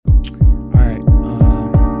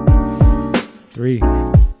3, 2,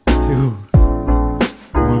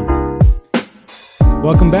 1.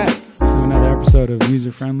 Welcome back to another episode of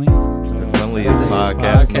User Friendly, the friendliest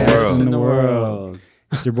podcast in the world.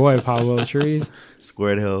 It's your boy Pablo Trees,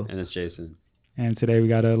 Squared Hill, and it's Jason. And today we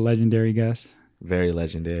got a legendary guest. Very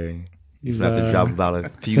legendary. He's have to drop about a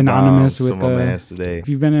few synonymous bombs with from my man's today. If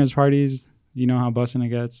you've been at his parties, you know how busting it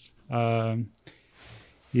gets.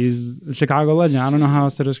 He's a Chicago legend. I don't know how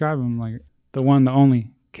else to describe him. Like the one, the only,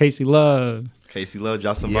 Kasey Love. Kasey Love,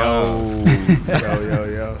 drop some bombs.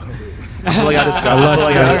 Yo. I feel like I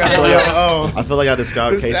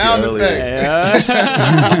described Kasey earlier.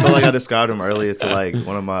 I feel like I described him earlier to like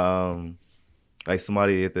one of my like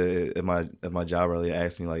somebody at my job earlier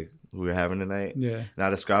asked me like who we were having tonight. Yeah. And I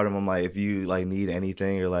described him. I'm like, if you like need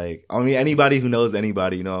anything or like, I mean, anybody who knows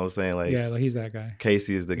anybody, you know what I'm saying? Like, yeah, like he's that guy.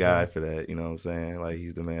 Kasey is the guy for that. You know what I'm saying? Like,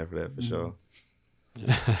 he's the man for that for sure.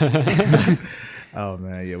 Oh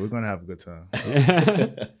man, yeah, we're gonna have a good time.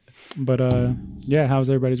 But yeah, how's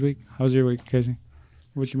everybody's week? How's your week, Kasey?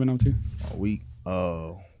 What you been up to? A week,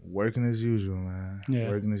 working as usual, man. Yeah.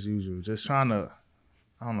 Working as usual. Just trying to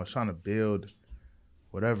build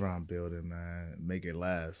whatever I'm building, man. Make it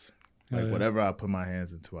last. Like whatever I put my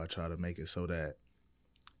hands into, I try to make it so that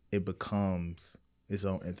it becomes its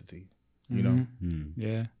own entity. You know?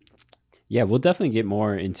 Yeah. Yeah, we'll definitely get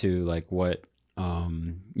more into like what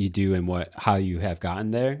you do and how you have gotten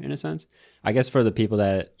there in a sense. I guess for the people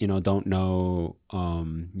that, you know, don't know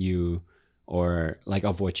you or like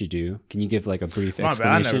of what you do, can you give like a brief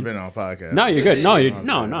explanation? I've never been on a podcast. No, you're good. No,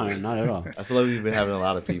 not at all. I feel like we've been having a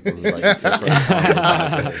lot of people who like it's their first time on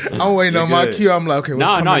the podcast. I'm waiting on my cue. I'm like, okay,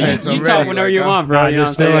 what's coming next? You talk whenever you want, bro. You know what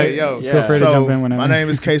I'm saying? Feel free to jump in whenever. My name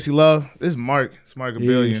is Kasey Love. This is Mark. It's Mark a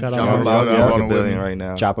Billion. Shout I'm out about to be a billion right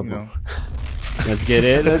now. Chop up. You know. Let's get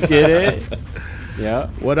it. Yeah.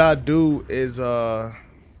 What I do is I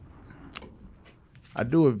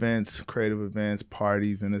do events, creative events,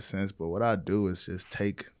 parties in a sense, but what I do is just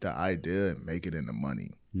take the idea and make it into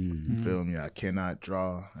money. You feel me? I cannot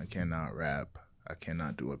draw, I cannot rap, I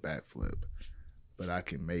cannot do a backflip, but I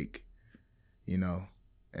can make, you know,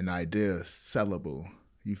 an idea sellable.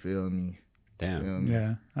 You feel me? Damn. You feel me?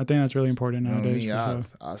 Yeah, I think that's really important You know nowadays. what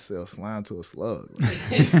I sell slime to a slug.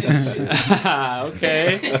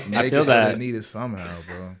 Okay. Make it so they need it somehow,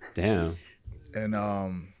 bro. Damn. And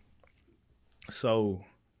so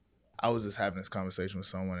I was just having this conversation with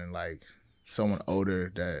someone, and like someone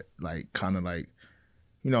older that like kind of like,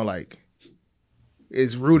 you know, like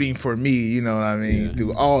is rooting for me, you know what I mean,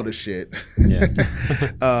 through all the shit. Yeah.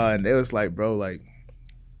 And they was like, bro, like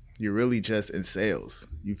you're really just in sales.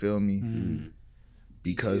 You feel me?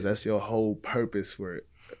 Because that's your whole purpose for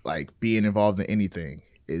like being involved in anything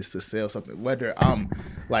is to sell something. Whether I'm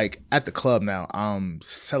like at the club now, I'm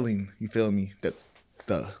selling, you feel me, the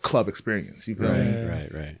club experience. You feel me?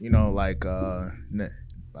 Right. You know, like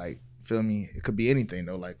feel me, it could be anything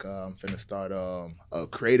though. Like I'm finna start a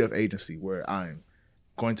creative agency where I'm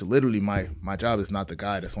going to literally my job is not the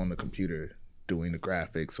guy that's on the computer doing the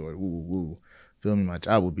graphics or woo. Feel me? My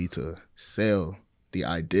job would be to sell the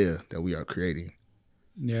idea that we are creating.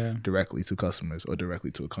 Yeah, directly to customers or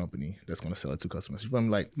directly to a company that's going to sell it to customers. You feel me?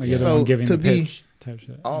 Like so giving to the be pitch type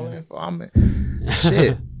shit. All in, I'm in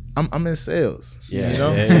sales. Yeah, you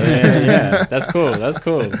know? yeah. That's cool.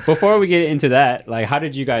 Before we get into that, like, how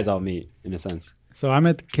did you guys all meet in a sense? So I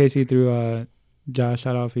met Kasey through Josh.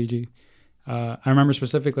 Shout out Fiji. I remember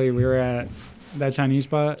specifically we were at that Chinese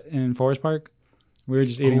spot in Forest Park. We were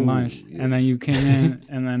just eating lunch, and then you came in,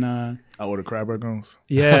 and then I ordered crab rangoons.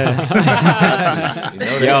 Yeah.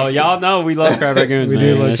 Yo, y'all know we love crab rangoons. We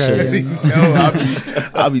do love crab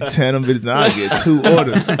rangoons. I'll be 10 of it, and I get 2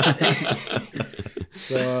 orders.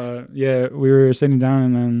 So yeah, we were sitting down,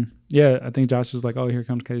 and then I think Josh was like, "Oh, here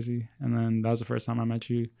comes Kasey," and then that was the first time I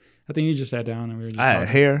met you. I think you just sat down and we were just I had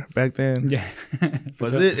hair back then. Yeah.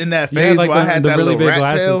 Was it in that phase where I had that really little big rat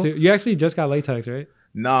glasses tail? too? You actually just got latex, right?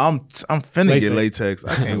 No, I'm finna get latex.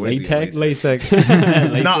 I can't wait to get latex. No,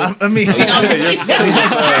 I mean, I'm finna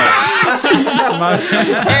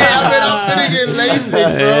get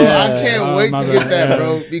LASIK, bro. I can't wait to get that,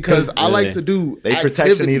 bro, because I like to do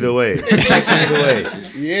protection either way.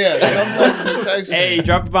 Yeah, some type of protection. Hey,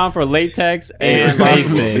 drop a bomb for latex and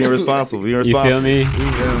LASIK. Being responsible. You feel me?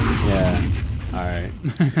 Yeah. All right.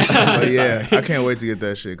 But yeah, I can't wait to get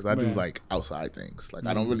that shit because I do like outside things. Like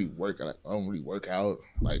I don't really work out.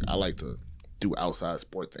 Like I like to do outside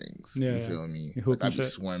sport things. Yeah, you feel me? You Like I be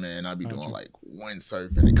swimming, I be doing like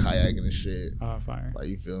windsurfing and kayaking and shit. Oh, fire. Like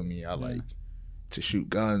you feel me? I like to shoot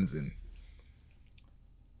guns and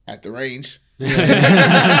at the range.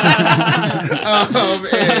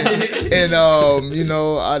 You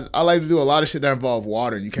know, I like to do a lot of shit that involve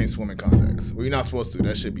water. You can't swim in contacts. Well, you're not supposed to.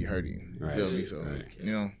 That should be hurting. You feel me? So,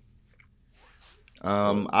 you know.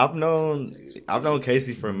 I've known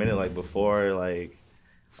Kasey for a minute, like before, like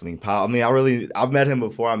I've met him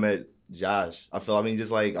before I met Josh. I feel like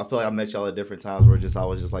I met y'all at different times where I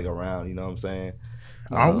was just like around, you know what I'm saying?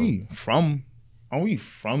 Aren't we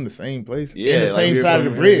from the same place? Yeah, in the same side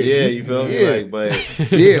of the bridge. Yeah, you feel me? Like, but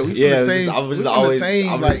yeah, we from the same.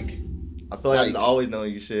 I feel like I just always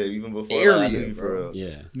known you shit even before area, I knew you for real.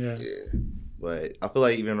 Yeah. But I feel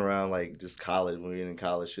like even around like just college, when we were in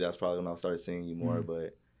college, that's probably when I started seeing you more.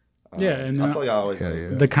 But and I feel like I always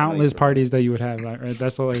the countless parties that you would have, like, right?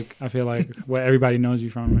 That's like I feel like what everybody knows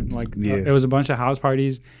you from. Like it was a bunch of house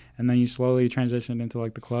parties, and then you slowly transitioned into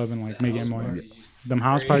like the club and like making it more. Them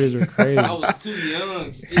house parties were crazy. I was too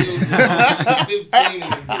young, still 15.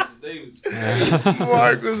 They was crazy.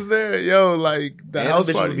 Mark was there, yo. Like the house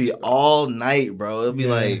parties would be all night, bro. It'd be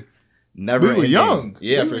like never. We were young.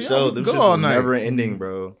 Yeah, for sure. Them shits were never ending,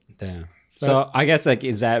 bro. Damn. So I guess like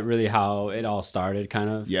is that really how it all started?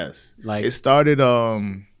 Kind of. Yes. Like it started.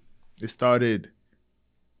 It started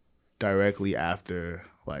directly after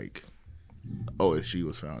like OSG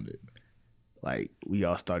was founded. Like we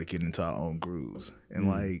all started getting into our own grooves, and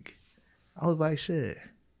like I was like, shit.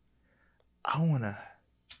 I wanna.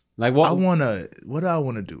 Like what? What do I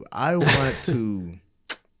want to do? I want to.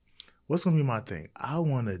 What's gonna be my thing? I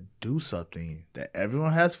want to do something that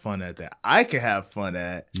everyone has fun at, that I can have fun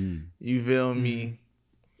at. You feel me?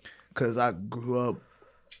 Because I grew up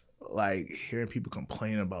like hearing people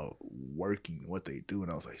complain about working, what they do,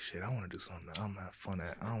 and I was like, shit, I want to do something that I'm gonna have fun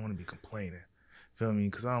at. I don't want to be complaining. Feel me?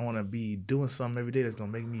 Because I don't want to be doing something every day that's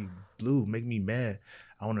gonna make me blue, make me mad.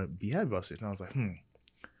 I want to be happy about shit. And I was like,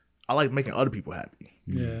 I like making other people happy.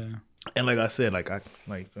 Yeah. And like I said, like I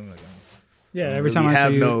like feel like. Every time I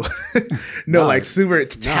have see no, no, like super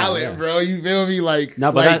talent, bro. You feel me? Like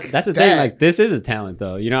no, but like that's the thing. Like this is a talent,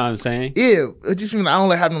 though. You know what I'm saying? Yeah, it just mean I don't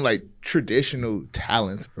like having like traditional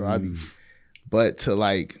talents, bro. But to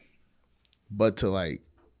like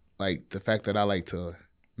the fact that I like to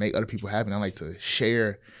make other people happy. I like to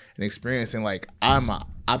share an experience, and like I'm an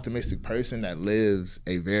optimistic person that lives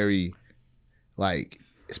a very like,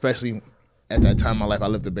 especially at that time in my life, I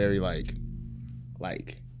lived a very like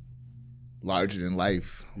larger than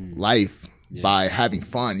life by having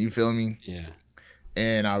fun. You feel me? Yeah.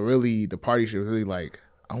 And the party should really like,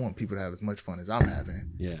 I want people to have as much fun as I'm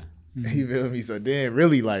having. Yeah. You feel me? So then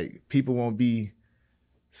really like people won't be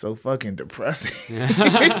so fucking depressing.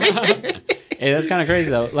 Hey, that's kind of crazy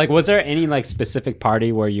though. Like, was there any like specific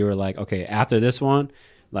party where you were like, okay, after this one,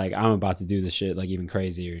 like I'm about to do this shit like even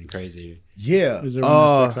crazier and crazier? Yeah. Is there one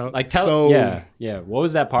that sticks out? Like yeah. What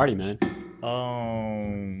was that party, man?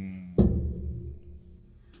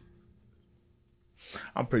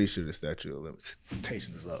 I'm pretty sure the statute of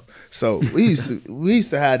limitations is up. So we used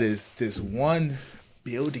to have this one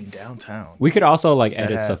building downtown. We could also like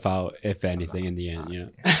edit stuff out if anything in the end, you know.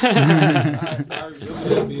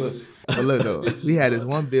 But look though, we had this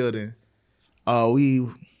one building. We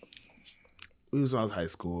was on high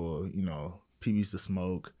school, you know, people used to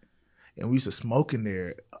smoke. And we used to smoke in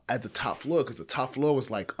there at the top floor because the top floor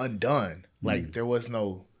was like undone. Like there was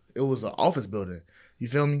no, it was an office building. You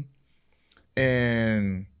feel me?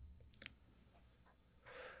 And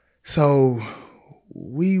so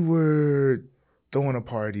we were throwing a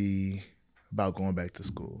party about going back to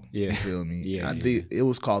school. Yeah. You feel me? Yeah. I think it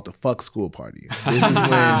was called the fuck school party. This is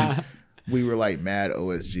when we were like mad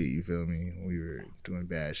OSG, you feel me? We were doing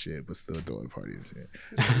bad shit, but still throwing parties. Yeah.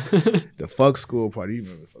 The fuck school party. You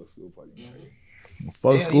remember the fuck school party? The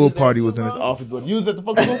fuck school party was in his office building. You was at the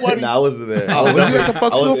fuck school party? Nah, I wasn't there. Was you at the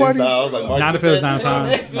fuck school party? I was like, not if it was downtown.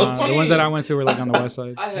 The ones that I went to were like on the west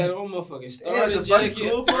side. I had on motherfucking starter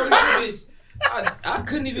jacket. I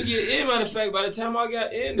couldn't even get in. Matter of fact, by the time I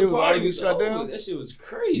got in, the party was shut down. That shit was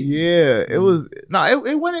crazy. Yeah, it was.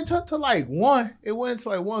 It went into like 1. It went into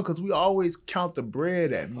like 1 because we always count the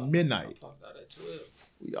bread at midnight.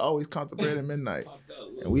 We always count the bread at midnight,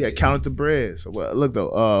 and we had counted the bread. So look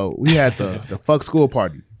though, we had the fuck school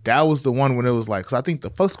party. That was the one when it was like, cause I think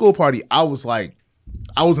the fuck school party, I was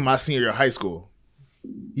in my senior year of high school.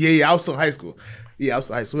 Yeah, I was still in high school. Yeah, I was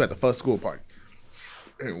in high school. We had the fuck school party.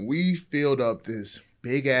 And we filled up this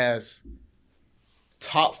big ass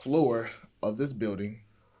top floor of this building.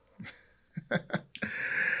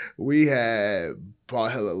 We had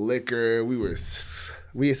bought hella liquor. We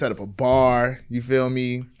had set up a bar. You feel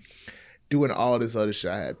me? Doing all this other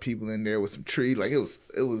shit. I had people in there with some trees. Like it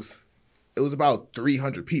was about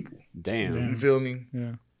 300 people. Damn. You feel me?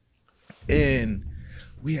 Yeah. And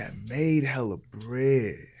we had made hella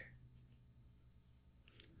bread.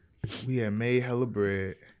 We had made hella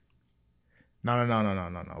bread.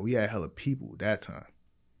 No. We had hella people that time.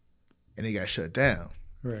 And they got shut down.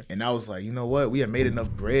 Right. And I was like, you know what? We had made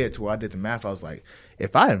enough bread to where I did the math. I was like,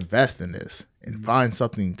 if I invest in this and find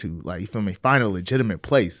something to, like, you feel me, find a legitimate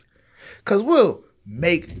place. Because we'll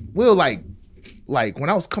like when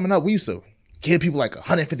I was coming up, we used to give people like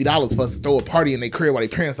 $150 for us to throw a party in their crib while their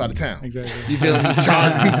parents out of town. Exactly. You feel me?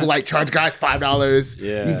 Charge guys $5.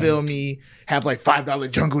 Yeah. You feel me? Have like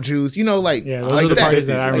 $5 jungle juice. You know, like, Yeah, those like are the that. parties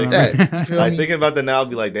that I Like remember. that. You feel Like me? thinking about that now, I'd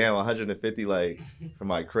be like, damn, 150 like for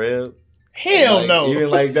my crib. Hell Like, no. Even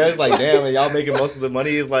like that's like damn, and y'all making most of the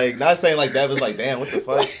money is like not saying like that, but it's like damn, what the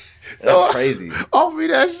fuck? That's So, crazy. Offer me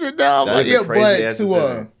that shit now. That Like, is a yeah, crazy but ass to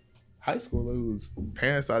decision. high schooler whose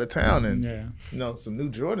parents out of town and Yeah. you know some new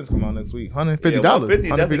Jordans come out next week. $150. Yeah,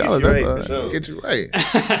 $150 definitely gets you right, for sure. Get you right.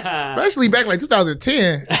 Especially back like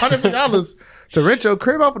 2010, $150 to rent your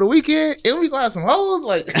crib out for the weekend, and we gonna have some hoes.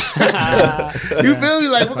 Like, you feel me?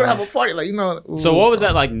 Like, we're gonna have a party. Like, you know. So what was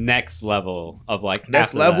that like next level of like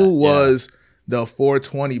Next after level that? was the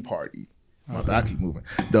 420 party. My bad, I keep moving.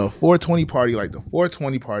 The 420 party, like the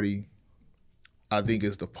 420 party, I think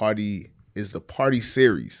is the party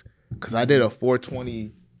series. Cause I did a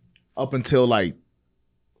 420 up until like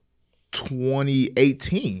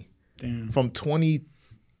 2018. Damn. From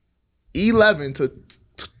 2011 to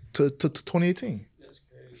 2018.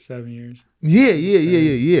 7 years. Yeah.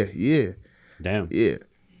 Damn. Yeah.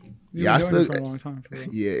 You've Yeah, I been doing it still for a long time. For real.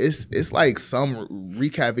 yeah, it's like some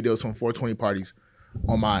recap videos from 420 parties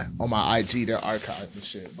on my IG, they're archived and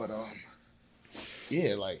shit. But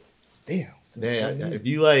yeah, like damn. Damn, if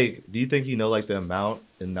you like, do you think you know like the amount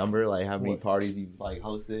and number, like how many parties you like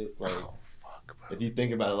hosted? Like, Fuck, bro. if you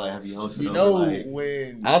think about it, like have you hosted? You over, know like,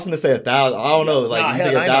 when I was gonna say 1,000. I don't know. Like Nah, you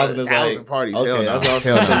think hell, I ain't 1,000 got is 1,000 like parties. Okay, Hell that's no. what I was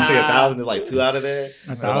Hell gonna say. no. You think 1,000 is like 2 out of there? Or,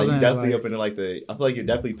 like 1,000 you is definitely like- up into like the. I feel like you're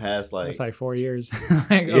definitely past like. It's like 4 years.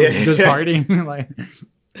 Like, Yeah. of just partying. Like, that's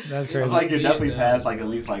I crazy. feel like you're definitely past like at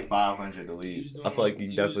least like 500 at least. I feel like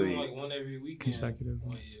you definitely. like one every weekend. Consecutive.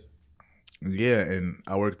 Oh, yeah. yeah, and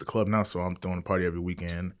I work at the club now, so I'm throwing a party every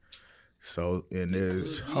weekend. So and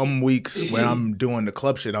there's some weeks when I'm doing the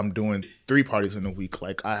club shit, I'm doing 3 parties in a week.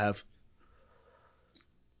 Like I have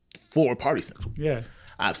 4 parties next week. Yeah.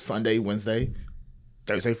 I have Sunday, Wednesday,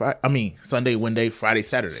 Thursday, Friday. I mean Sunday, Wednesday, Friday,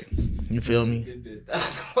 Saturday. You feel me?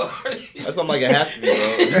 That's party. That's something like it has to be,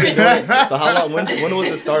 bro. You've been doing it. So how long? When was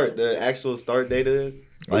the start? The actual start date of it?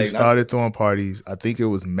 We started throwing parties. I think it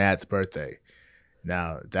was Matt's birthday.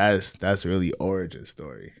 Now that's really origin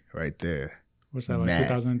story right there. What's that, like Matt.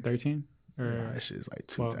 2013? Or Nah, that shit's like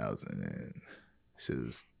 12. 2000 and shit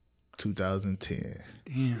was 2010.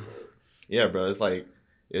 damn. Yeah, bro. It's like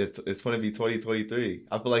it's going to be 2023.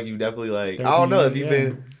 I feel like you definitely like. 13 I don't know if years, you've yeah.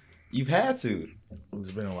 been. You've had to.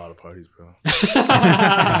 There's been a lot of parties, bro. There's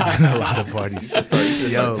been a lot of parties. You should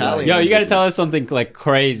start tallying Yo, you got to them tell us something like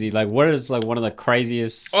crazy. Like, what is like one of the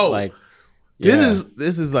craziest? Oh, like This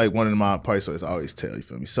is like one of my party stories I always tell, you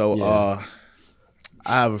feel me? So Yeah.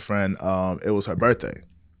 I have a friend, it was her birthday,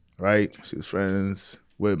 right? She was friends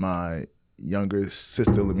with my younger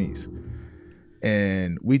sister Lamise.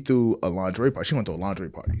 And we threw a lingerie party. She went to a lingerie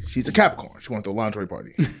party. She's a Capricorn. She went to a lingerie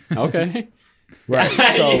party. Okay. Right.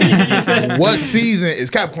 So what season is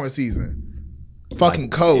Capricorn season? Fucking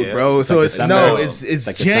cold, yeah. bro. It's So like it's December. no, it's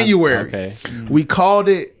like January. Okay. We called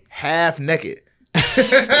it half naked.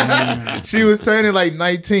 She was turning like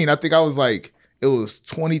 19. I think I was like, it was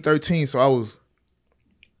 2013. So I was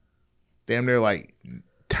damn near like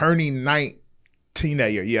turning 19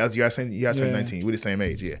 that year. Yeah, you guys turned 19. We're the same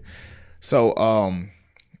age, yeah. So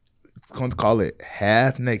going to call it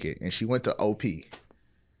half naked. And she went to OP.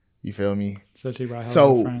 You feel me? So she brought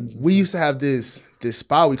So friends. we used to have this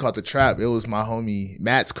spot we called the Trap. It was my homie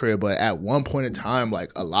Matt's crib, but at one point in time,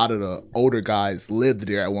 like a lot of the older guys lived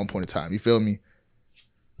there at one point in time. You feel me?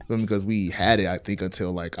 Because we had it, I think,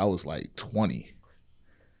 until like I was like 20.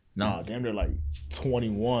 Nah, damn near like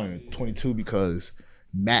 21, 22 because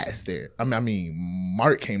Matt's there. I mean,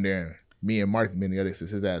 Mark came there. Me and Mark been together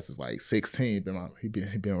since his ass was like 16. He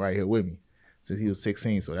been right here with me since he was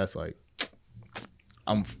 16. So that's like,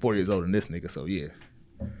 I'm 4 years older than this nigga, so yeah.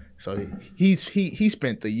 So he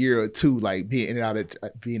spent the year or two like being in and out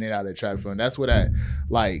of the trap from. That's where that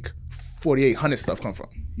like 4800 stuff come from.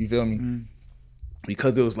 You feel me? Mm.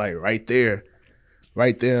 Because it was like right there,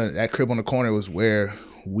 that crib on the corner was where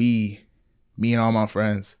me and all my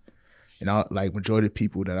friends, and like majority of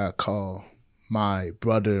people that I call my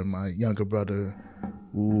brother, my younger brother,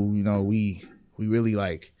 who, you know, we really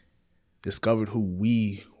like discovered who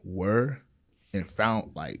we were and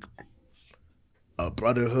found like a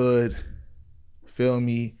brotherhood. Feel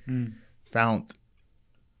me? Found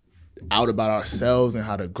out about ourselves and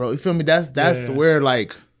how to grow. You feel me? That's where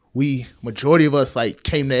like majority of us like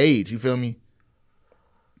came to age. You feel me?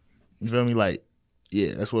 You feel me? Like,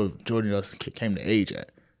 yeah, that's where majority of us came to age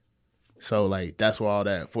at. So like that's where all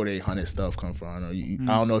that 4800 stuff come from.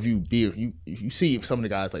 I don't know if you see some of the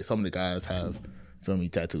guys, like some of the guys have, feel me,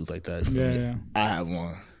 tattoos like that. Feel me? I have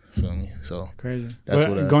one. Feel me? So crazy. That's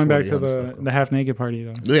but what going back to the half naked party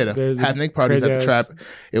though. Yeah, the half naked party was at the trap.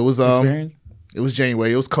 It was experience? It was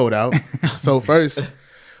January. It was cold out. So first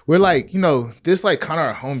we're like, this like kind of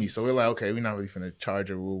our homie. So we're like, okay, we're not really finna charge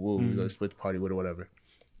her. We'll go split the party with or whatever.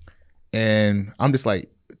 And I'm just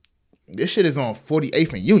like, this shit is on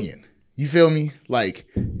 48th and Union. You feel me? Like,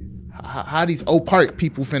 how these Oak Park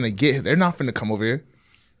people finna get here? They're not finna come over here.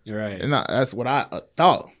 You're right. That's what I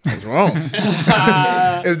thought. I was wrong.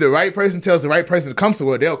 If the right person tells the right person to come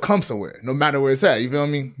somewhere, they'll come somewhere, no matter where it's at. You feel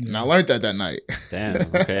me? Yeah. And I learned that night.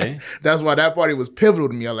 Damn, okay. That's why that party was pivotal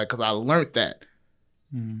to me. I like, because I learned that.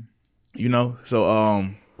 So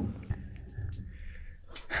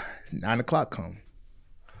 9 o'clock come.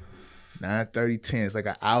 9:30, 10. It's like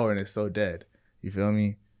an hour and it's so dead. You feel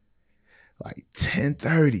me? Like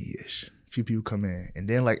 10:30-ish. A few people come in. And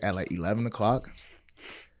then like at like 11 o'clock,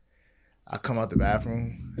 I come out the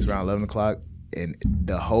bathroom. It's around 11 o'clock. And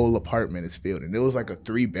the whole apartment is filled. And it was like a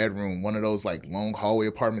 3-bedroom, one of those like long hallway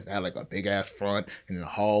apartments that had like a big ass front and then a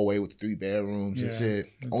hallway with 3 bedrooms and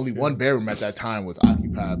shit. Only one bedroom at that time was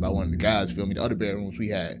occupied by one of the guys, feel me? The other bedrooms we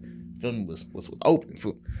had, feel me, was open.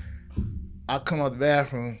 I come out the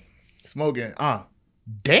bathroom, smoking,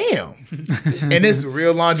 damn. And it's a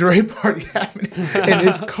real lingerie party happening. And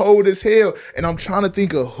it's cold as hell. And I'm trying to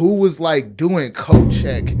think of who was like doing coat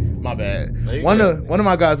check. My bad. One of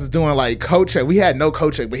my guys was doing like coat check. We had no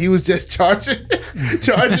coat check, but he was just charging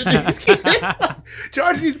these kids,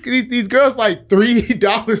 charging these girls like $3,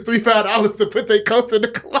 $5 to put their coats in the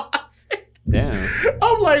closet. Damn.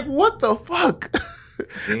 I'm like, what the fuck?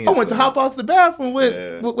 Damn, I went to hop off the bathroom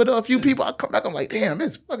with a few people. I come back, I'm like, damn,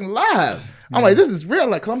 it's fucking live. I'm like, this is real.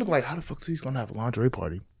 Like, cause I'm like, how the fuck is he gonna have a lingerie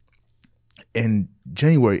party in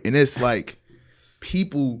January? And it's like,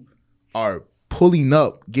 people are pulling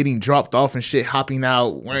up, getting dropped off and shit, hopping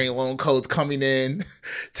out, wearing long coats, coming in.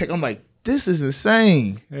 I'm like, this is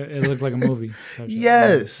insane. It looked like a movie.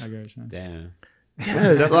 Yes. Damn.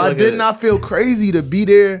 Yes. So I did not feel crazy to be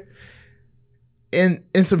there in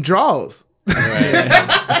some draws. Right.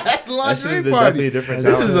 At the lingerie party. A different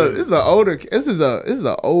talent. This is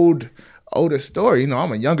an older story.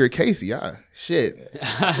 I'm a younger Kasey. I'm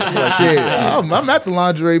at the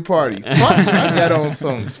lingerie party. Fuck, I got on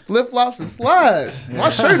some flip flops and slides. My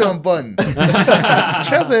shirt unbuttoned.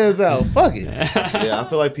 Chest ass out. Fuck it. Yeah, I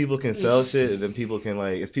feel like people can sell shit, and then people can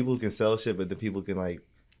it's people who can sell shit, but then people can like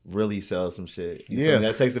really sell some shit. And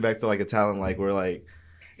that takes it back to like a talent like where like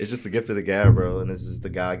it's just the gift of the gab, bro, and it's just the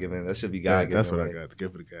God given. That should be God given. That's what I got. The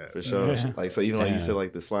gift of the gab, for sure. Like so, even like you said,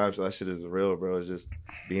 like the slime, that shit is real, bro. It's just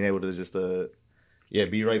being able to just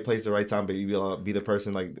be right place, the right time, but you be the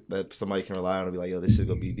person like that somebody can rely on and be like, yo, this shit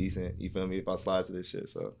gonna be decent. You feel me? If I slide to this shit,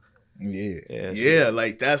 so yeah.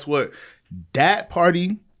 Like that's what that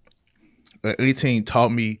party at 18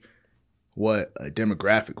 taught me what a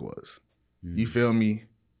demographic was. You feel me?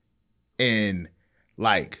 And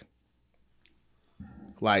like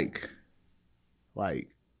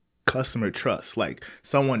customer trust. Like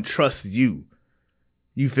someone trusts you.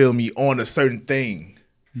 You feel me? On a certain thing.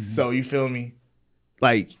 So you feel me?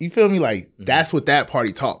 Like that's what that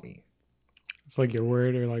party taught me. It's like your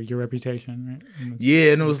word or like your reputation, right?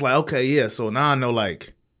 Yeah, and it was like, okay, yeah. So now I know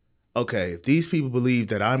like, okay, if these people believe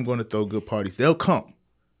that I'm going to throw good parties, they'll come.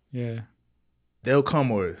 Yeah. They'll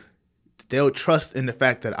come, or they'll trust in the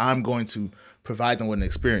fact that I'm going to provide them with an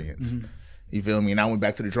experience. You feel me? And I went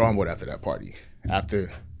back to the drawing board after that party.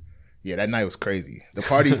 That night was crazy. The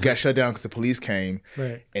party got shut down because the police came.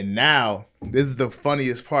 Right. And now, this is the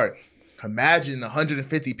funniest part. Imagine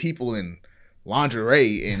 150 people in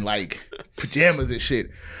lingerie and like pajamas and shit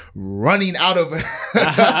running out of a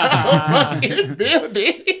fucking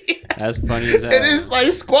building. That's funny as hell. And it's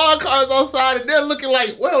like squad cars outside and they're looking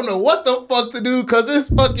like, we don't know what the fuck to do because it's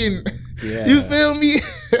fucking... Yeah. You feel me?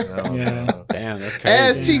 Damn, that's crazy.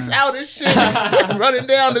 Ass cheeks out and shit. Running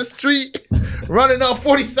down the street. Running up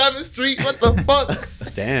 47th Street. What the fuck?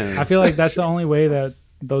 Damn. I feel like that's the only way that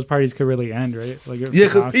those parties could really end, right? Like,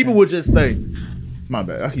 because people would just stay. My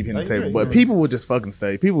bad. I keep hitting the table. But people would just fucking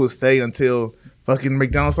stay. People would stay until fucking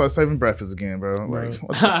McDonald's starts serving breakfast again, bro. Like, what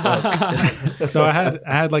the fuck? So I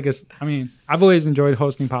had like I've always enjoyed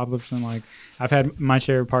hosting pop-ups and like I've had my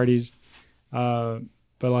share of parties. But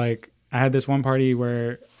like I had this one party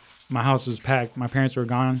where my house was packed. My parents were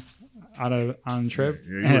gone on trip.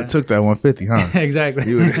 Yeah, you would have took that 150, huh? Exactly.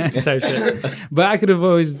 Type shit. But I could have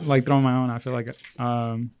always like thrown my own. I feel like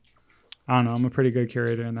I don't know. I'm a pretty good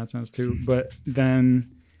curator in that sense too. But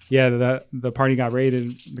then, yeah, the party got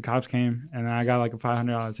raided. The cops came, and I got like a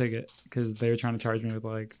 $500 ticket because they were trying to charge me with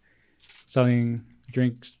like selling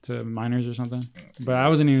drinks to minors or something. But I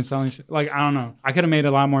wasn't even selling shit. Like, I don't know. I could have made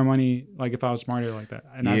a lot more money like if I was smarter like that.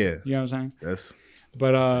 And you know what I'm saying?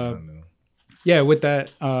 But yeah, with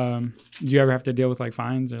that, do you ever have to deal with like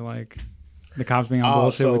fines or like the cops being on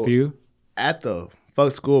bullshit with you? At the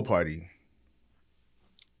fuck school party.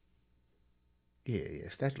 Yeah,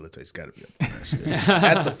 statute of limitations gotta be up on that shit.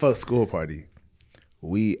 At the fuck school party,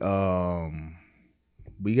 we got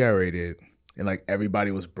raided and like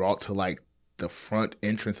everybody was brought to like the front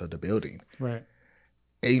entrance of the building. Right.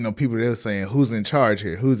 And, you know, people they were saying, who's in charge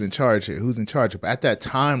here? Who's in charge here? Who's in charge here? But at that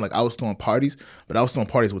time, like I was throwing parties, but I was throwing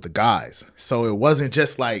parties with the guys. So it wasn't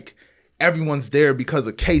just like everyone's there because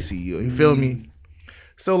of Kasey. You feel me?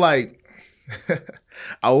 So like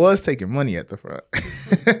I was taking money at the front.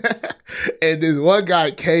 And this one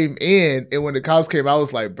guy came in, and when the cops came, I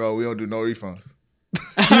was like, bro, we don't do no refunds.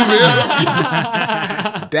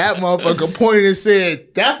 That motherfucker pointed and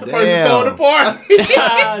said, that's the person throwing the party.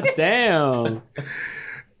 Damn.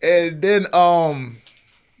 And then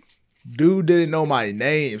dude didn't know my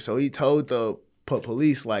name, so he told the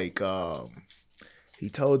police like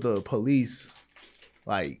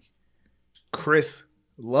Chris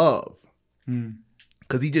Love,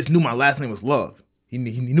 because he just knew my last name was Love. He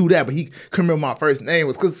knew that, but he couldn't remember my first name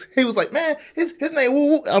was because he was like, man, his name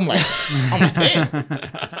woo woo. I'm like, damn.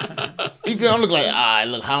 You feel? I'm like,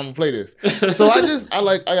 look, how I'm gonna play this. So I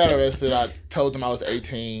got arrested. I told them I was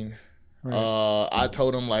 18. Right. I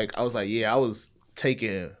told him I was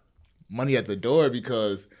taking money at the door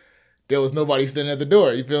because there was nobody standing at the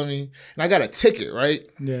door. You feel me? And I got a ticket, right?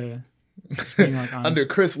 Yeah. Under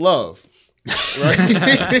Chris Love, right?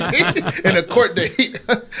 And a court date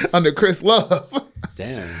under Chris Love.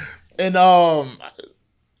 Damn. And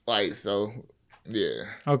so, yeah.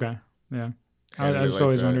 Okay. Yeah. I just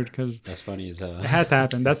always wondered because that's funny as hell. It has to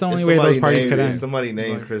happen. That's the only way those parties could end. Somebody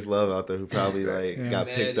named Chris Love out there who probably got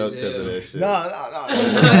picked up because of that shit. No.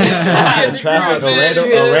 A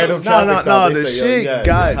random traffic stop. The shit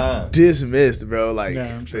got dismissed, bro.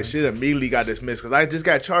 The shit immediately got dismissed because I just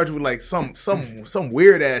got charged with some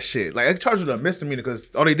weird ass shit. Like I got charged with a misdemeanor because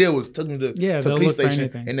all they did was took me to police station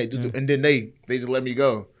and then they just let me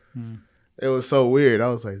go. It was so weird. I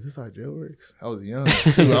was like, is this how jail works? I was young,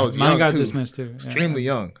 too. Mine got dismissed, too. Extremely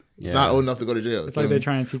young. Yeah. Not old enough to go to jail. It's like they're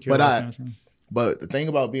trying to teach you a lesson. But the thing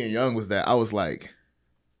about being young was that I was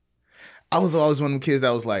always one of them kids that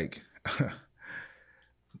was like,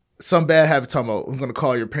 some bad habit talking about, I'm going to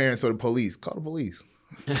call your parents or the police. Call the police.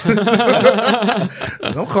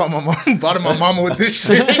 Don't call my mom. Bother my mama with this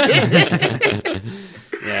shit.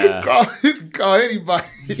 Yeah. Call anybody.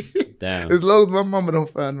 Damn. As long as my mama don't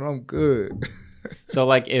find her, I'm good. So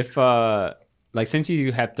if since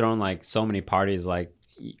you have thrown so many parties, do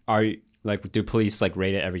police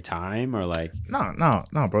raid it every time or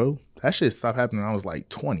No, bro. That shit stopped happening when I was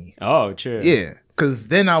 20. Oh, true. Yeah. Cause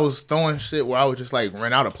then I was throwing shit where I would just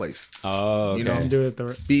rent out a place. Oh, okay. You know, do it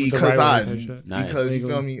because nice. You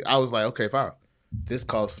feel me? I was like, okay, fine. This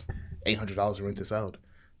costs $800 to rent this out.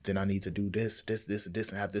 Then I need to do this, and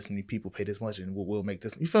have this many people pay this much, and we'll make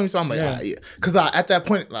this. You feel me? So I'm like, yeah. Because at that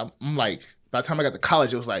point, I'm like, by the time I got to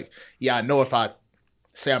college, it was like, yeah, I know if I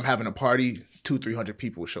say I'm having a party, 200-300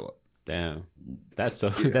 people will show up. Damn, that's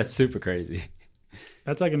super crazy.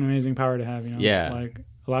 That's an amazing power to have, you know? Yeah.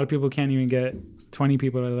 A lot of people can't even get 20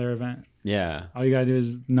 people to their event. Yeah. All you gotta do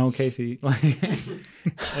is know Kasey.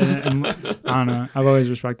 And I don't know. I've always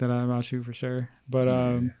respected that about you for sure.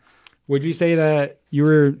 But would you say that you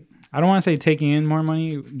were, I don't want to say taking in more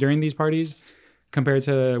money during these parties compared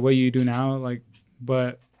to what you do now,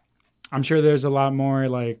 but I'm sure there's a lot more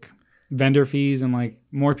vendor fees and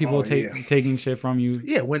more people taking shit from you.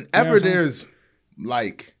 Yeah, whenever there's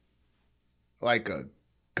a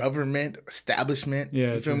government establishment,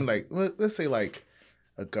 you feel me? Let's say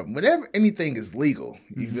a government, whenever anything is legal,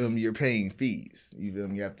 you feel me? You're paying fees. You feel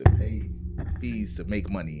me? You have to pay fees to make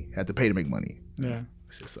money. You have to pay to make money. Yeah.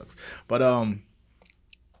 Shit sucks. But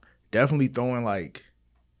definitely throwing my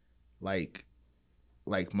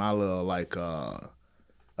little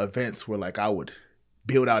events where I would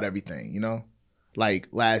build out everything, you know?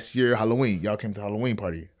 Last year Halloween, y'all came to Halloween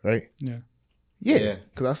party, right? Yeah,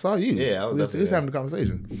 because I saw you. Yeah, I was having a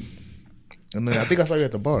conversation. And then I think I saw you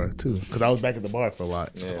at the bar too, because I was back at the bar for a lot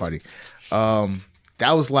at the party.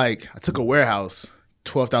 That was I took a warehouse,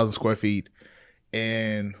 12,000 square feet,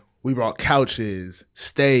 and we brought couches,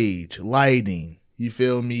 stage, lighting. You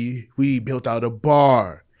feel me? We built out a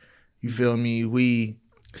bar. You feel me? We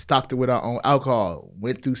stocked it with our own alcohol.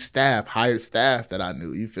 Went through staff, hired staff that I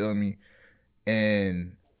knew. You feel me?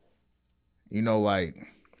 And, you know, like,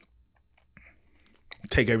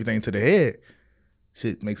 take everything to the head.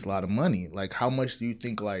 Shit makes a lot of money. Like, how much do you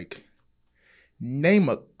think, like, name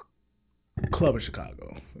a club in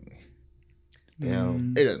Chicago? Yeah.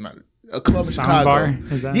 It doesn't matter. A club in Sound Chicago. bar?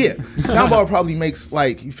 Is that? Yeah. Soundbar probably makes,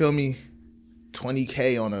 like, you feel me,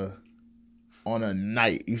 $20K on a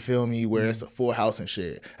night, you feel me, where it's a full house and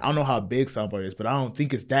shit. I don't know how big Soundbar is, but I don't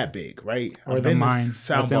think it's that big, right? Or the Mine.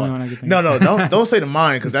 That's the only one I can think No, of. don't say the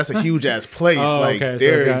Mine, because that's a huge ass place. Oh, like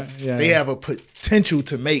okay. So they have a potential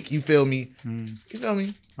to make, you feel me? You feel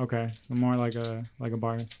me? Okay, so more like a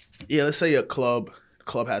bar. Yeah, let's say a club. The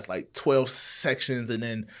club has like 12 sections and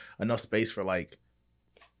then enough space for like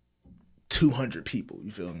 200 people.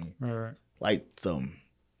 You feel me? Right. Like the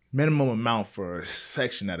minimum amount for a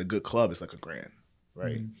section at a good club is like $1,000,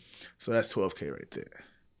 right? So that's 12K right there.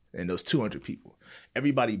 And those 200 people,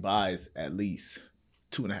 everybody buys at least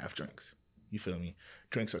 2.5 drinks. You feel me?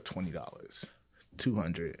 Drinks are $20.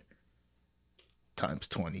 200 times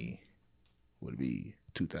 20 would be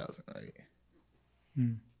 2,000,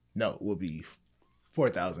 right? No, it would be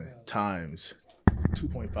 4,000 times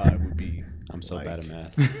 2.5 would be. I'm so bad at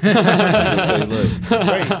math. Say, look,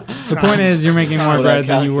 The point is, you're making more bread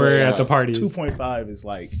than you were at the parties. 2.5 is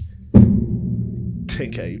like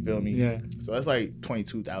 10K. You feel me? Yeah. So that's like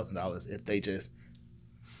 $22,000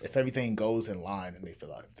 if everything goes in line and they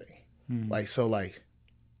fill out everything. Like, so like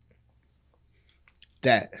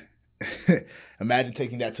that. Imagine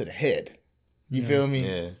taking that to the head. You feel me?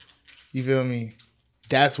 Yeah. You feel me?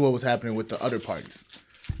 That's what was happening with the other parties.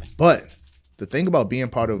 But the thing about being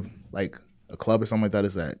part of like a club or something like that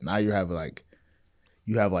is that now you have like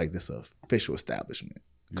this official establishment,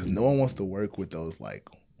 because no one wants to work with those like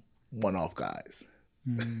one-off guys.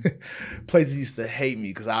 Places used to hate me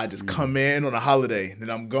because I just come in on a holiday and then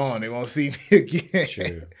I'm gone. They won't see me again.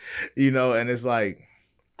 True. You know, and it's like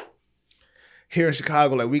here in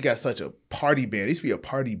Chicago, like we got such a party band. There used to be a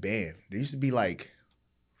party band. There used to be like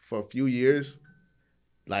for a few years,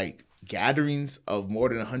 like gatherings of more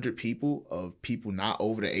than 100 people, of people not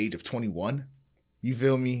over the age of 21. You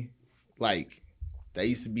feel me? Like that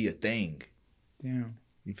used to be a thing. Damn.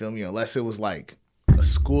 You feel me? Unless it was like a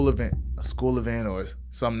school event or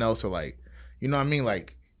something else, or like, you know what I mean?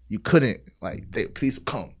 Like you couldn't, like, please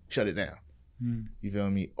come, shut it down. You feel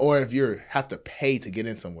me? Or if you have to pay to get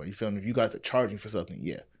in somewhere, you feel me? If you guys are charging for something,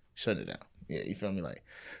 yeah, shut it down. Yeah, you feel me? Like,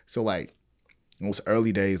 so like in those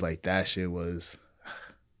early days, like that shit was,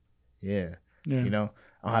 yeah. You know,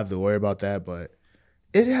 I don't have to worry about that, but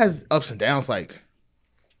it has ups and downs. Like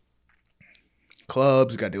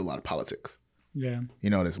clubs, you got to do a lot of politics. Yeah. You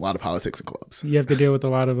know, there's a lot of politics in clubs. You have to deal with a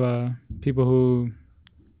lot of people who,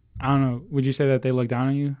 I don't know, would you say that they look down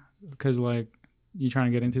on you because like you trying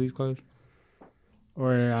to get into these clubs?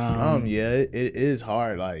 Or yeah, it is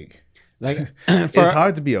hard. Like it's it's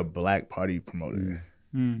hard to be a black party promoter.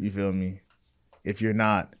 You feel me? If you're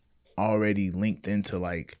not already linked into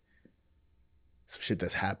like some shit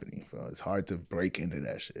that's happening, bro, it's hard to break into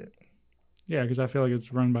that shit. Yeah, because I feel like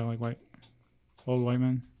it's run by like old white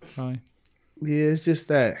men, probably. Yeah, it's just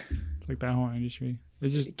that. It's like that whole industry.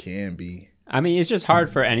 It's just, it can be. I mean, it's just hard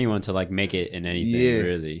for anyone to like make it in anything,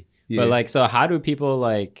 really. Yeah. But like, so how do people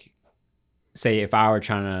like say if I were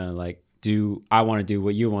trying to like I want to do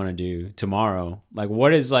what you want to do tomorrow? Like,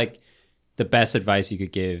 what is like the best advice you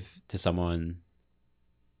could give to someone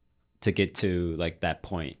to get to like that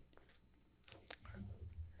point?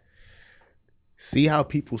 See how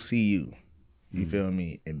people see you. You feel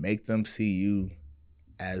me? And make them see you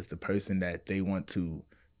as the person that they want to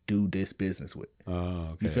do this business with. Oh,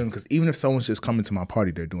 okay. You feel me? Because even if someone's just coming to my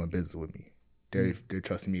party, they're doing business with me. They're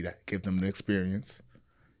trusting me to give them the experience.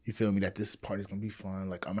 You feel me? That this party's gonna be fun.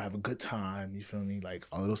 Like I'm gonna have a good time. You feel me? Like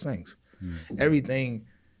all of those things. Everything,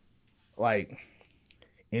 like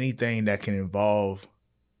anything that can involve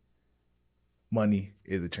money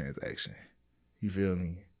is a transaction. You feel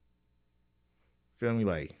me? Feel me?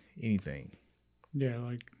 Like anything. yeah,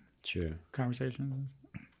 like Sure. conversations.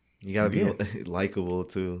 You gotta be likable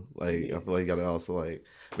too. Like I feel like you gotta also like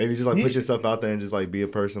maybe just like put yourself out there and just like be a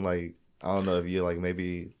person. Like I don't know if you like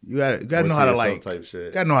maybe you gotta know how to like type shit.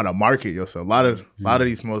 You gotta know how to market yourself. A lot of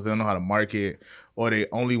these promoters, they don't know how to market, or they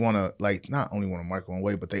only want to like not only want to market one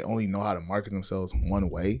way, but they only know how to market themselves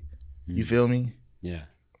one way. You feel me? Yeah.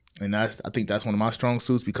 And I think that's one of my strong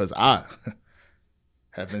suits, because I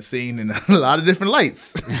have been seen in a lot of different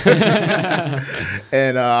lights.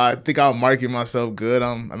 And I think I'll market myself good.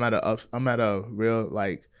 I'm at a real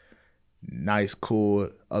like nice, cool,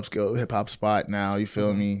 upscale hip hop spot now. You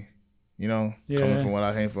feel me? You know, coming from what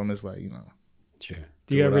I came from, it's like, you know. Sure.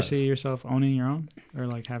 Do you ever see yourself owning your own or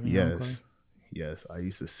like having your own club? Yes. I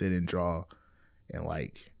used to sit and draw and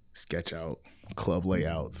like sketch out club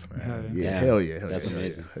layouts, man. Hell yeah. That's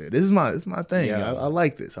amazing. Yeah. This is my thing. Yeah. I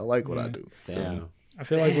like this. I like what I do. Damn. I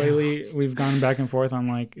feel like lately we've gone back and forth on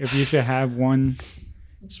like if you should have one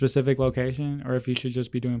specific location or if you should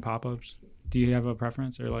just be doing pop-ups. Do you have a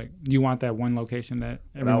preference or like do you want that one location that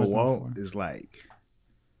everyone's what I looking want for? is like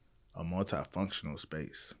a multifunctional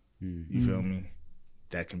space. You feel me?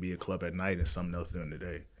 That can be a club at night and something else during the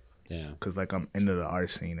day. Yeah. Cause like I'm into the art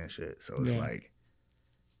scene and shit, so it's like,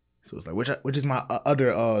 which is my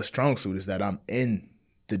other strong suit is that I'm in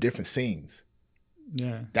the different scenes.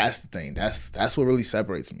 Yeah, that's the thing. That's what really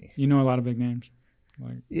separates me. You know a lot of big names,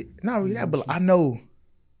 like not really that, but I know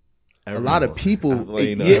everyone. A lot of people.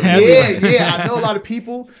 I know a lot of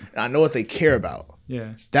people, and I know what they care about.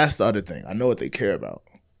 Yeah, that's the other thing. I know what they care about.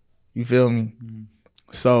 You feel me?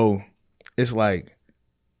 So it's like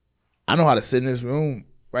I know how to sit in this room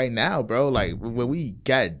right now, bro. Like when we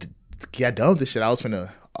got done with this shit, I was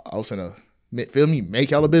finna feel me,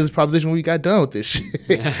 make y'all a business proposition when we got done with this shit.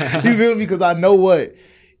 You feel me? Because I know what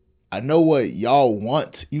y'all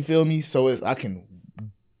want. You feel me? So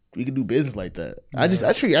we can do business like that. Yeah.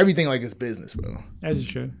 I treat everything like it's business, bro. As you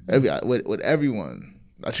should. With everyone,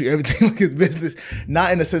 I treat everything like it's business.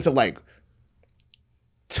 Not in the sense of like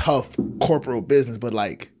tough corporate business, but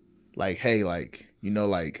like hey, like you know,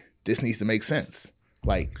 like this needs to make sense.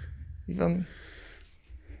 Like, you feel me?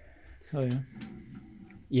 Hell yeah.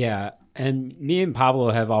 Yeah. And me and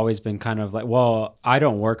Pablo have always been kind of like, well, I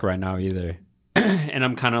don't work right now either. And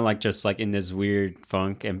I'm kind of like just like in this weird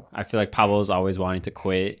funk. And I feel like Pablo's always wanting to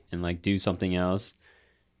quit and like do something else.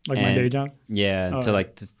 Like my day job? Yeah.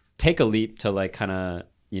 To take a leap to like kind of,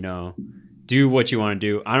 you know, do what you want to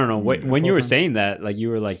do. I don't know. When you were saying that, like you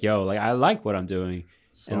were like, yo, like I like what I'm doing.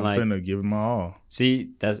 So and I'm finna give it my all.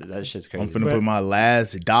 See, that shit's crazy. I'm finna put my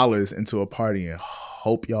last dollars into a party and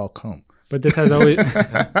hope y'all come. But this has always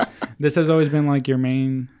been like your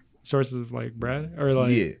main source of like bread or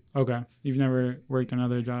like okay. You've never worked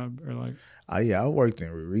another job or like I worked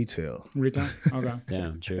in retail. Retail? Okay.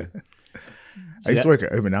 Damn, true. I used to work at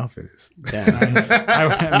Urban Outfitters. Damn. Nice.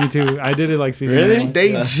 Me too. I did it like season. Really?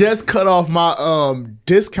 They just cut off my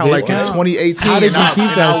discount like in 2018. How did you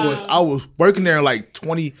keep that? I was working there in like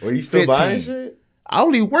 2015. Were you still buying shit? I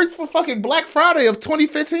only worked for fucking Black Friday of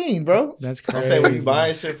 2015, bro. That's crazy. I'm saying, were you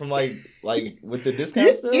buying shit from like with the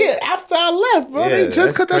discount still? Yeah, after I left, bro. They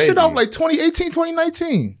just cut that shit off like 2018,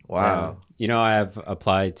 2019. Wow. Yeah. You know, I have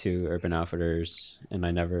applied to Urban Outfitters and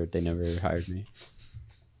they never hired me.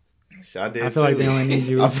 I feel like they only need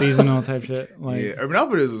you with seasonal type shit. Like, yeah, Urban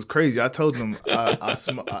Outfitters was crazy. I told them,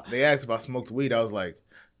 they asked if I smoked weed. I was like,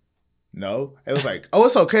 no. It was like, oh,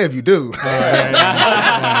 it's okay if you do. You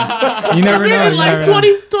never know. In like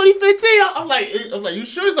 2015, I'm like, you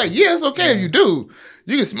sure? It's like, yeah, it's okay if you do.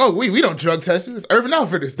 You can smoke weed. We don't drug test you. It's Urban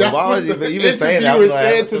Outfitters. That's why what you the been saying that?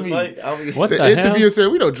 said to me. What the interviewer hell? said,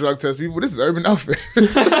 we don't drug test people. This is Urban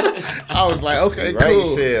Outfitters. I was like, okay, right,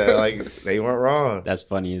 cool. Shit, like they weren't wrong. That's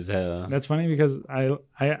funny as hell. That's funny because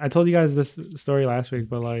I told you guys this story last week,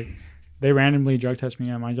 but like they randomly drug test me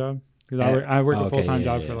at my job because I work a full-time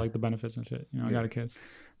job for like the benefits and shit. You know, I got a kid.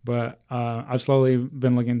 But I've slowly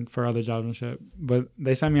been looking for other jobs and shit. But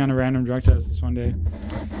they sent me on a random drug test this one day.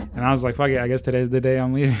 And I was like, fuck it, I guess today's the day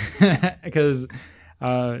I'm leaving. Because,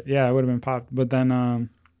 I would have been popped. But then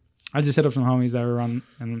I just hit up some homies that were on,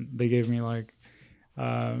 and they gave me like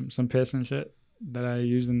some piss and shit that I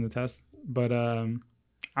used in the test. But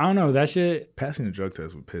I don't know, that shit. Passing the drug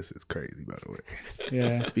test with piss is crazy, by the way.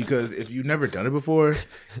 Yeah. Because if you've never done it before,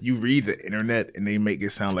 you read the internet and they make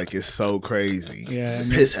it sound like it's so crazy. Yeah.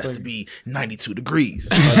 Piss has to be 92 degrees.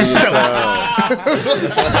 They make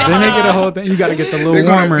it a whole thing. You got to get the little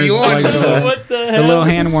warmers, like the little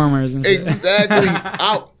hand warmers and shit. Exactly.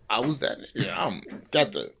 I was that. Yeah,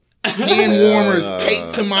 got the hand warmers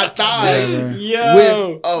taped to my thigh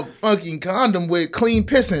with a fucking condom with clean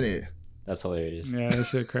piss in it. That's hilarious. Yeah, that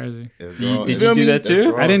shit crazy. Did you do that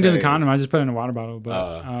too? I didn't do the condom. I just put it in a water bottle.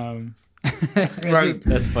 But right.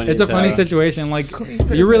 That's funny. It's a funny situation. Like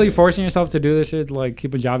you're really forcing yourself to do this shit to like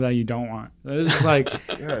keep a job that you don't want. It's just like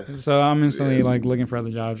so I'm instantly like looking for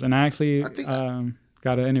other jobs. And I actually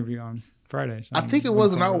got an interview on Friday. I think it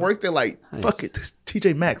was when I worked there. Like, nice. Fuck it,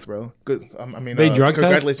 TJ Maxx, bro. Good. I mean, they drug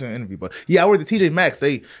congratulations on the interview, but yeah, I worked at TJ Maxx.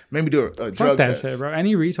 They made me do a drug test, shit, bro.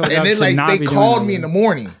 Any retail, and then like they called me in the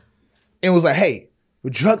morning and was like, "Hey, we're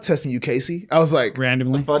drug testing you, Kasey." I was like,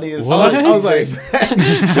 randomly. Funny as what? I was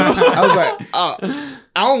like,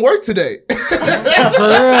 I don't work today. For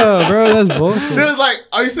real, bro. That's bullshit. They was like,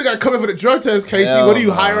 "Oh, you still gotta come in for the drug test, Kasey. Hell what are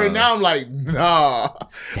you hiring now?" I'm like, "Nah."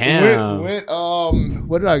 Damn.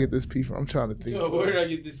 Where did I get this P from? I'm trying to think. Yo, where did I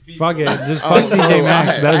get this P Fuck from? it, just fuck TJ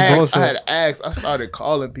Maxx. That's bullshit. I had asked. I started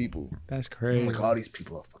calling people. That's crazy. I'm like, all these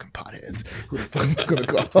people are fucking potheads. Who the fuck am I gonna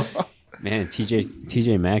call? Man,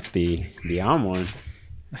 TJ Maxx be on one.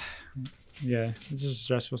 Yeah, it's just a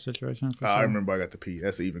stressful situation. For sure. I remember I got the P.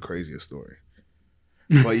 That's an even crazier story.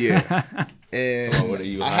 But yeah, and what are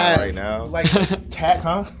you high right now? Like tack,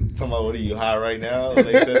 huh? Talking about what are you high right now?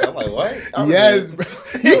 They said, I'm like, what? Yes, bro.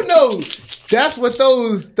 You know, that's what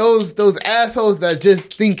those assholes that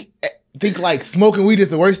just think like smoking weed is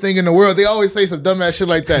the worst thing in the world. They always say some dumbass shit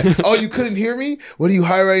like that. Oh, you couldn't hear me? What are you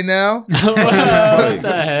high right now? What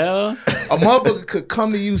the hell? A motherfucker could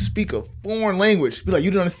come to you, speak a foreign language, be like,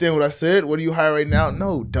 "You didn't understand what I said. What are you high right now?"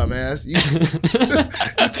 No, dumbass. You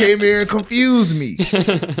came here and confused me.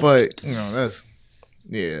 But you know,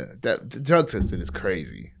 that the drug testing is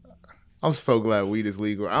crazy. I'm so glad weed is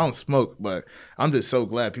legal. I don't smoke, but I'm just so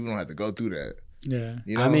glad people don't have to go through that. Yeah,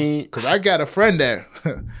 you know, I mean, because I got a friend that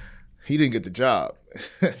he didn't get the job.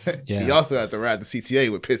 Yeah. He also had to ride the CTA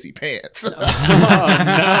with pissy pants. Oh, no.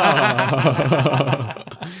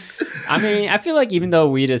 I mean, I feel like even though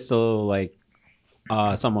weed is still like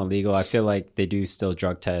somewhat legal, I feel like they do still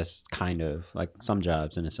drug test, kind of like some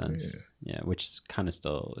jobs in a sense. Yeah, which kind of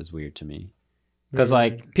still is weird to me. Because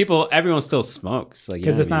like everyone still smokes, like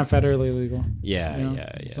because it's not federally legal. Yeah, you know?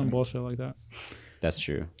 yeah. Some bullshit like that. That's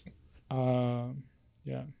true.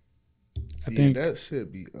 Yeah. I think that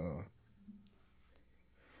should be.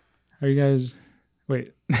 Are you guys?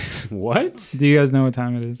 Wait. What? Do you guys know what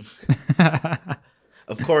time it is?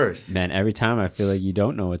 Of course. Man, every time I feel like you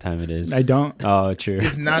don't know what time it is. I don't. Oh, true.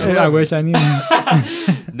 It's not. I wish I knew.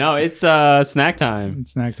 No, it's snack time.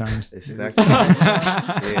 It's snack time. It's snack time.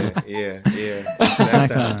 Yeah. It's snack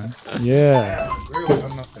time. Yeah.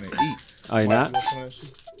 I'm not gonna eat. Oh, you're not?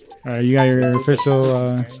 All right, you got your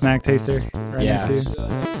official snack taster right next to you.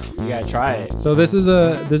 You gotta try it. So this is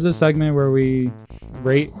a segment where we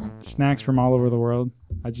rate snacks from all over the world.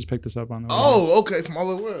 I just picked this up on the web. Oh, okay, from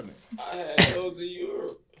all over the world. I had those in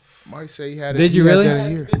Europe. Mike say he had it. Did you really?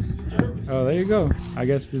 Here. Oh, there you go. I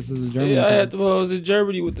guess this is a German. Yeah, I had the hoes in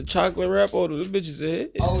Germany with the chocolate wrap on them. Them bitches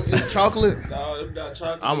said. Oh, it's chocolate? No, them not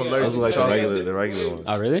chocolate. I'm allergic Those to are like chocolate. the regular ones.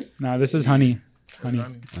 Oh, really? No, this is honey. Honey.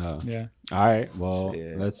 Oh. Yeah. All right. Well,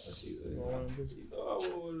 Yeah. let's.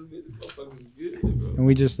 And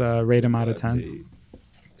we just rate them out of 10.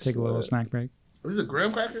 Take a little snack break. Is this a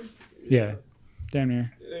graham cracker? Yeah. Damn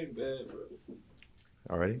near. It ain't bad, bro.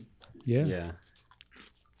 Already? Yeah. Yeah.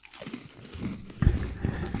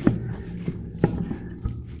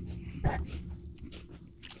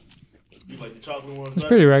 You like the chocolate one? It's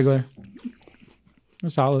pretty regular.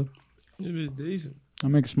 It's solid. It was decent. I'll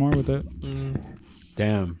make a s'more with it.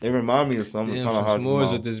 Damn. They remind me of something. It's Damn, kind of some hard s'mores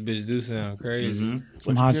to with this bitch do sound crazy. Mm-hmm.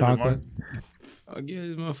 Some hot chocolate. I'll give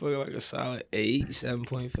this motherfucker like a solid 8,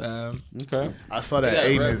 7.5. Okay. I saw that Yeah,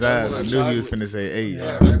 8 in wrap his that eyes. one I in knew he was chocolate. finna say 8. Yeah,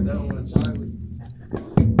 wrap that one in chocolate.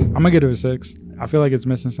 I'm gonna give it a 6. I feel like it's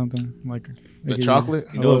missing something. Like The chocolate?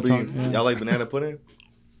 You know, yeah. y'all like banana pudding?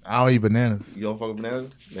 I don't eat bananas. You don't fuck with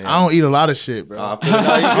bananas? Man. I don't eat a lot of shit, bro. I feel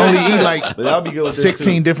like I only eat like but that'll be good with this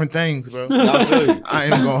 16 too. different things, bro. I feel you. I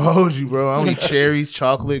ain't gonna hold you, bro. I don't eat cherries,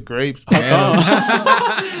 chocolate, grapes,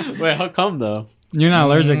 bananas. Wait, how come though? You're not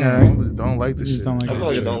allergic, all I right? just don't like You this just shit. don't like I feel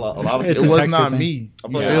like it. it don't, a lot of It's It a people. was texture not thing. me. I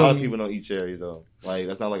You feel like a feel lot of me? people don't eat cherries though. Like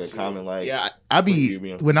that's not like a common like. Yeah, I be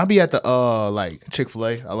Premium. when I be at the like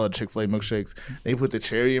Chick-fil-A. I love Chick-fil-A milkshakes. They put the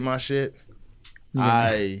cherry in my shit.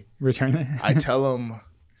 Yeah. Return it. I tell them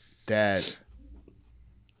that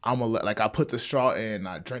like I put the straw in,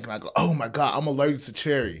 I drink, and I go, oh my god, I'm allergic to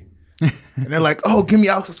cherry. And they're like, oh, give me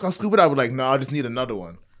out, I'll scoop it. I was like, no, I just need another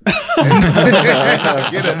one.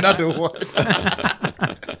 Get another one.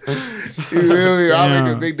 You feel me? I'll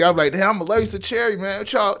make a big deal. I'm like, damn, I'm allergic to cherry, man.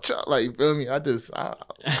 Like, you feel me? I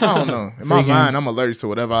don't know. In my mind, I'm allergic to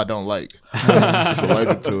whatever I don't like. I'm just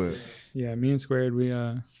allergic to it. Yeah, me and Squared,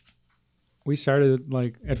 we started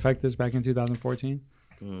like Effectus back in 2014.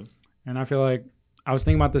 Mm-hmm. And I feel like I was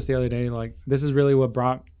thinking about this the other day. Like, this is really what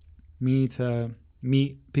brought me to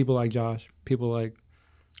meet people like Josh, people like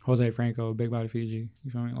Jose Franco, Big Body Fiji,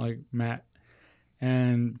 you feel me? Like Matt.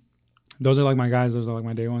 And those are like my guys. Those are like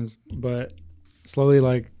my day ones. But slowly,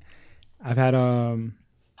 like, I've had a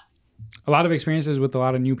lot of experiences with a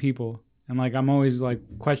lot of new people, and like I'm always like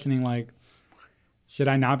questioning like, should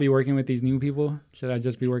I not be working with these new people? Should I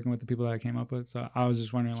just be working with the people that I came up with? So I was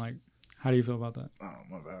just wondering like, how do you feel about that? Oh,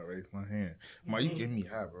 my bad. I raised my hand. Ma, you give me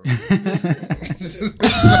high, bro.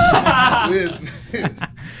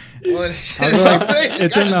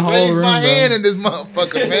 It's in the whole room, my bro. hand in this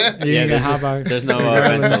motherfucker, man. You didn't get hot box. There's no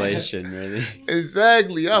ventilation, really.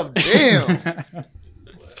 Exactly. I'm damn.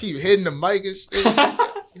 Just keep hitting the mic and shit.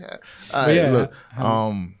 Yeah. All right, yeah, look.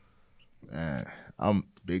 Man, I'm a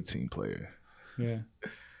big team player. Yeah.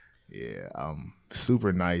 Yeah,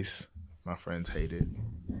 super nice. My friends hate it.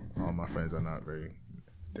 All my friends are not very.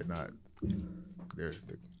 They're you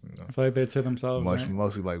know, I feel like they're to themselves. Right?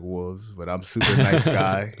 Mostly like wolves, but I'm super nice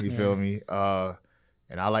guy. You feel me?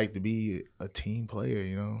 And I like to be a team player,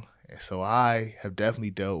 you know. And so I have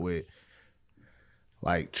definitely dealt with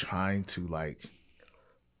like trying to like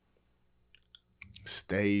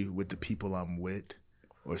stay with the people I'm with,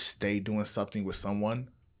 or stay doing something with someone.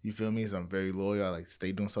 You feel me? So I'm very loyal. I like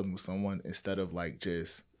stay doing something with someone instead of like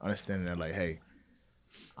just understanding that like, hey,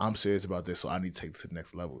 I'm serious about this, so I need to take it to the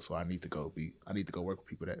next level. So I need to go work with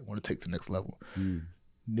people that want to take it to the next level.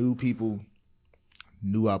 New people,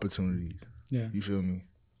 new opportunities. Yeah. You feel me?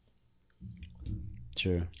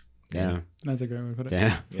 Sure. Yeah. That's a great way to put it.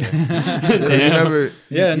 Damn.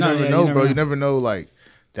 You never know, bro. You never know, like,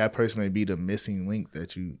 that person may be the missing link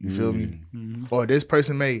that you feel me? Mm-hmm. Or this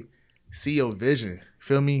person may see your vision.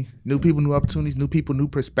 Feel me? New people, new opportunities, new people, new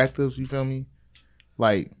perspectives. You feel me?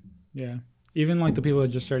 Like, yeah. Even like the people that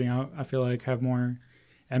are just starting out, I feel like have more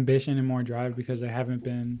ambition and more drive because they haven't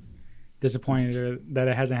been disappointed or that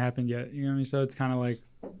it hasn't happened yet. You know what I mean? So it's kind of like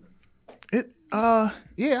it.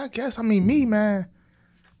 Yeah, I guess. I mean, me, man.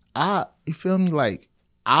 You feel me? Like,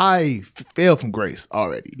 I fell from grace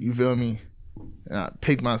already. You feel me? And I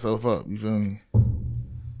picked myself up. You feel me?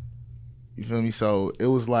 You feel me? So it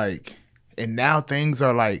was like, and now things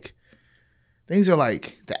are like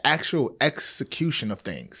the actual execution of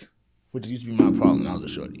things, which used to be my problem when I was a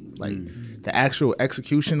shorty. Like, the actual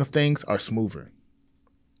execution of things are smoother.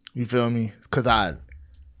 You feel me? Because I've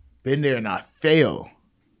been there and I failed.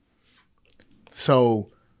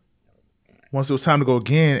 So once it was time to go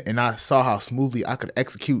again and I saw how smoothly I could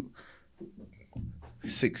execute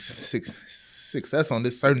success on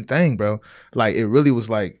this certain thing, bro, like, it really was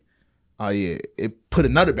like, oh yeah, it put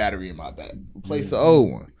another battery in my back, replaced the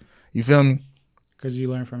old one. You feel me? Because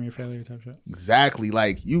you learn from your failure type shit. Exactly.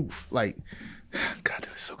 Like, God,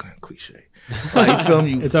 that's so kind of cliche. Like, you feel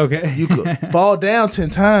me? It's okay. You could fall down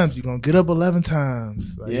 10 times, you're going to get up 11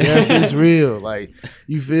 times. Like, yes, it's real. Like,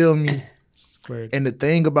 you feel me? Weird. And the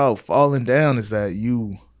thing about falling down is that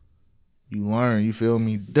you learn, you feel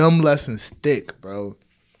me? Dumb lessons stick, bro.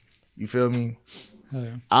 You feel me? Oh,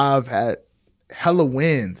 yeah. I've had hella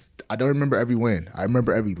wins. I don't remember every win. I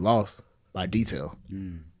remember every loss by detail.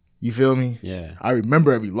 You feel me? Yeah. I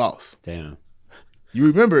remember every loss. Damn. You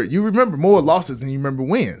remember more losses than you remember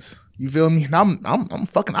wins. You feel me? And I'm a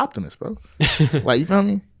fucking optimist, bro. Like, you feel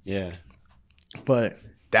me? Yeah. But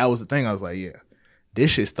that was the thing. I was like, yeah,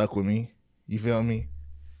 this shit stuck with me. You feel me?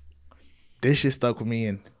 This shit stuck with me,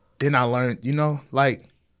 and then I learned, it's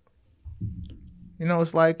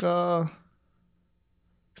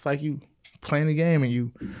like you playing a game and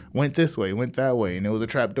you went this way, went that way, and it was a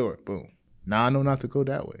trap door. Boom. Now I know not to go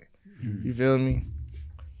that way. You feel me?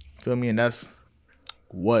 Feel me? And that's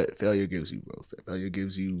what failure gives you, bro. Failure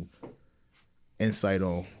gives you insight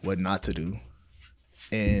on what not to do.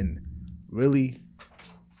 And really,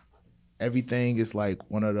 everything is like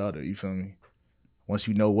one or the other. You feel me? Once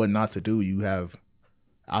you know what not to do, you have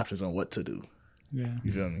options on what to do. Yeah.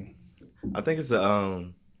 You feel me? I think it's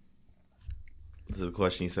the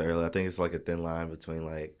question you said earlier. I think it's like a thin line between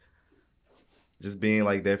like just being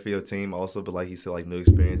like there for your team also, but like you said, like new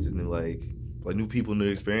experiences, new people, new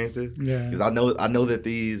experiences. Yeah. Because I know that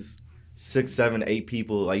these 6, 7, 8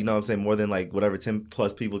 people, like, you know what I'm saying, more than like whatever 10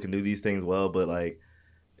 plus people can do these things well, but like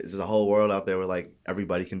there's a whole world out there where like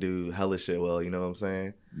everybody can do hella shit well, you know what I'm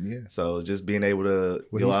saying? Yeah. So just being able to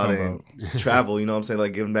go out and travel, you know what I'm saying?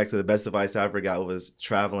 Like, giving back to the best advice I ever got was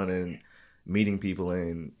traveling and meeting people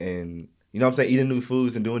and you know what I'm saying, eating new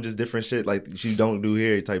foods and doing just different shit like you don't do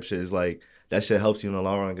here type shit. Is like, that shit helps you in the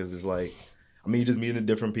long run, because it's like, I mean, you're just meeting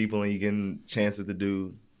different people and you're getting chances to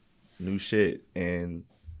do new shit. And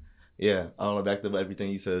yeah, I don't know, back to everything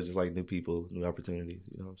you said, it's just like new people, new opportunities,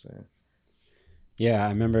 you know what I'm saying? Yeah, I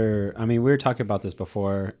remember, we were talking about this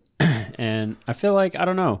before, and I feel like, I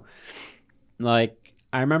don't know, like,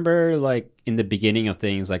 I remember, like, in the beginning of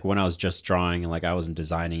things, like, when I was just drawing and, like, I wasn't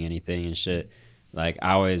designing anything and shit, like,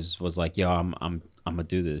 I always was like, yo, I'm I'm gonna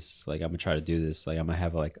do this. Like I'm gonna try to do this. Like I'm gonna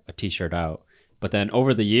have like a t-shirt out. But then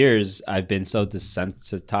over the years, I've been so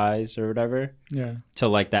desensitized or whatever to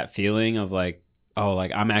like that feeling of like, oh,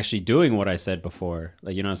 like I'm actually doing what I said before.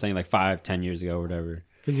 Like, you know what I'm saying? Like 5-10 years ago or whatever.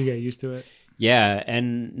 Because you get used to it. Yeah.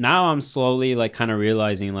 And now I'm slowly like kind of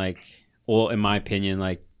realizing like, well, in my opinion,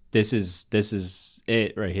 like this is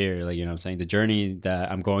it right here. Like, you know what I'm saying? The journey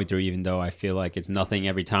that I'm going through, even though I feel like it's nothing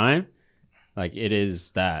every time, like it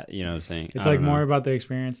is that, you know what I'm saying? It's like more about the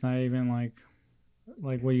experience, not even like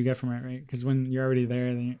what you get from it, right? Because when you're already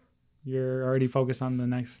there, then you're already focused on the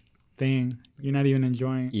next thing. You're not even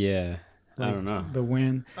enjoying. Yeah. Like, I don't know. The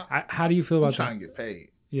win. How do you feel about I'm trying to get paid.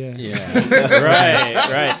 Yeah. Yeah.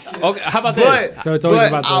 right. Okay. How about this? So it's always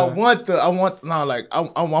about I want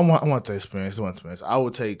the experience. I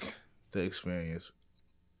would take the experience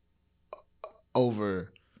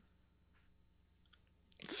over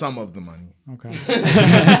some of the money. Okay.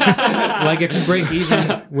 Like if you break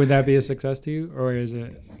even, would that be a success to you, or is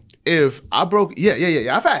it? If I broke, yeah.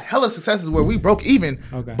 I've had hella successes where we broke even,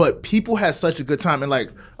 but people had such a good time. And like,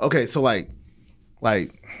 okay, so like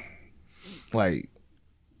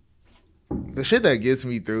the shit that gets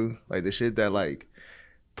me through, like the shit that like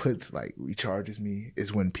puts like recharges me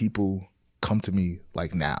is when people come to me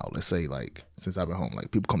like now. Let's say like since I've been home,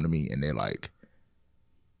 like people come to me and they're like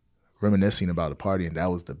reminiscing about a party and that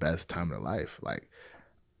was the best time of their life. Like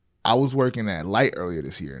I was working at Light earlier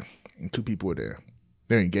this year and 2 people were there.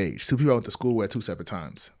 They're engaged. 2 people I went to school with at 2 separate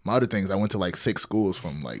times. My other things, I went to like 6 schools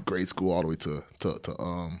from like grade school all the way to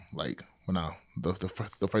like when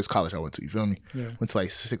the first college I went to. You feel me? Yeah. Went to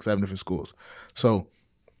like 6, 7 different schools. So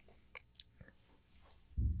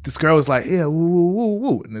this girl was like, yeah, woo, woo, woo,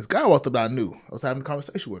 woo. And this guy walked up that I knew. I was having a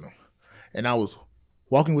conversation with him. And I was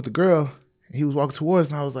walking with the girl and he was walking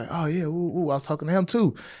towards and I was like, oh yeah, woo, woo. I was talking to him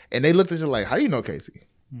too. And they looked at you like, how do you know Kasey?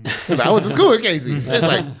 Because I went to school with Kasey. It's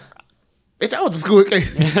like, bitch, I went to school with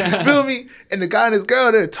Kasey. Feel me? And the guy and this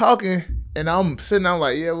girl, they're talking, and I'm sitting there, I'm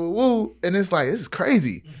like, yeah, woo, woo. And it's like, this is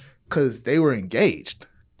crazy. Because they were engaged.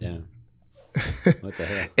 Damn. What the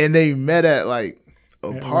hell? And they met at like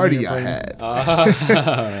a party I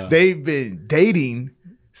had. They've been dating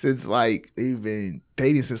since like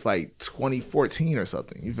 2014 or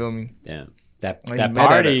something. You feel me? Damn. That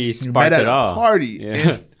party sparked it all. Party. Yeah.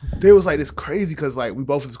 And they was like, it's crazy because like we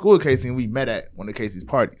both in school with Kasey and we met at one of Casey's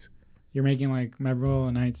parties. You're making like memorable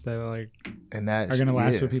nights that like and that are gonna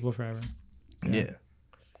last with people forever. Yeah.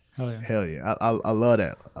 Hell yeah. I love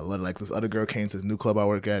that. I love it. Like this other girl came to this new club I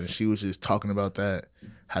work at and she was just talking about that,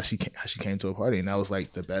 how she came to a party and that was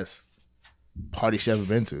like the best party she ever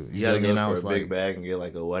been to. You gotta go for a big bag and get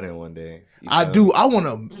like a wedding one day. I do. I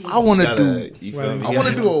wanna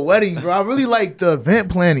do a wedding, bro. I really like the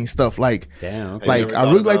event planning stuff. Like, damn. Okay. Like I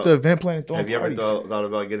really like the event planning. Have you ever thought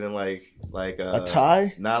about getting like a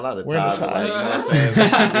tie? Nah, not a Wearing tie. the tie. But like, you know what I'm saying?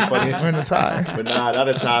 Wearing a tie. But nah, not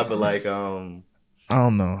a tie. But like I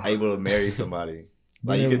don't know. Able to marry somebody.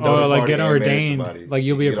 Like you could like get ordained. Like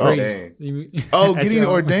you'll be a priest. Getting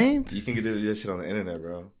ordained? You can get this shit on the internet,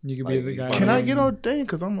 bro. You could be the guy. Can I get ordained?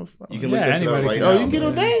 Because I'm a. You can look this shit up right now. Oh, you can get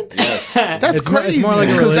ordained? Yes. That's crazy. It's more like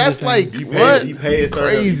a religious that's thing. like You pay a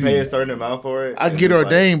certain amount for it. I get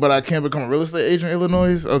ordained, but I can't become a real estate agent in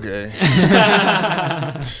Illinois. Okay.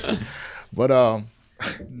 But yeah,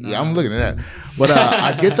 I'm looking at that. But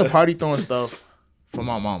I get the party throwing stuff from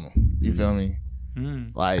my mama. You feel me?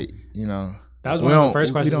 Like, you know, that was one of the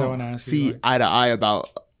first questions I want to ask you. See eye to eye about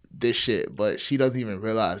this shit, but she doesn't even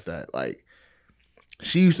realize that. Like,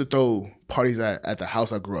 she used to throw parties at the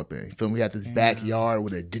house I grew up in. You feel me? We had this backyard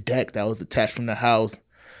with a deck that was detached from the house,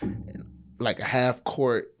 and like a half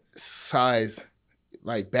court size,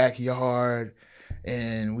 like backyard,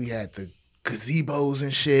 and we had the gazebos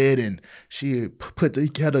and shit. And she put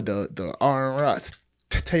together the R&R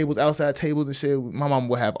tables, outside tables and shit. My mom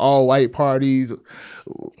would have all white parties,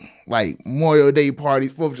 like Memorial Day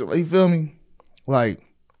parties, 4th of July. You feel me? Like,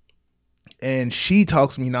 and she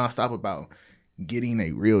talks to me nonstop about getting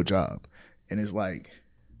a real job, and it's like,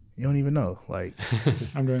 you don't even know. Like,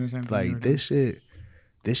 I'm doing the same thing. Like this shit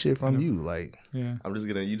from you. Like, yeah,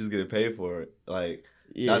 you just get paid for it. Like,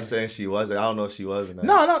 not saying she wasn't. I don't know if she wasn't.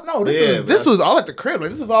 No. This was all at the crib.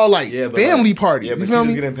 Like, this is all like family parties. Yeah, but you feel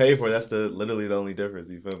me? Getting paid for it. That's literally the only difference.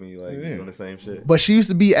 You feel me? Like, you're doing the same shit. But she used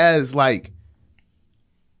to be as like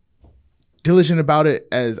diligent about it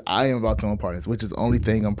as I am about throwing parties, which is the only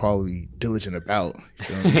thing I'm probably diligent about. You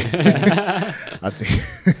feel me? I think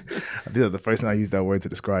that's the first time I used that word to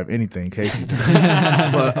describe anything Kasey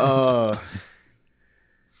does. But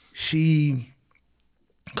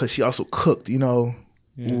because she also cooked, you know,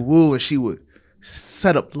 woo, and she would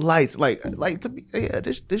set up lights. Like to be,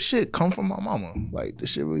 this shit come from my mama. Like this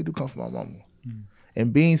shit really do come from my mama.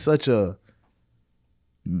 And being such a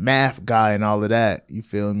math guy and all of that, you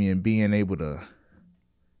feel me, and being able to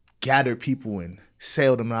gather people and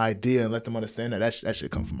sell them an idea and let them understand that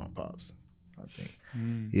shit come from my pops, I think.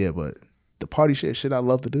 Yeah, but the party shit I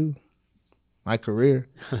love to do, my career,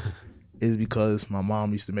 is because my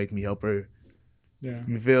mom used to make me help her. Yeah.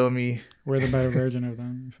 You feel me? We're the better version of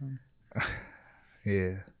them. You feel me?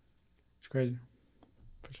 Yeah. It's crazy.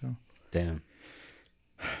 For sure. Damn.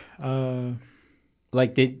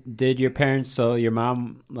 Like, did your parents? So your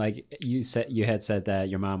mom, like you had said that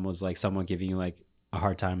your mom was like someone giving you like a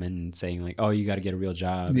hard time and saying like, oh, you got to get a real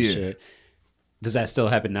job. And shit. Does that still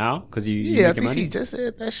happen now? Because you I think she just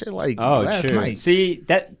said that shit like last true. night. See,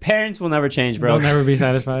 that parents will never change, bro. They'll never be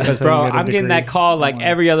satisfied. Because bro, I'm getting that call like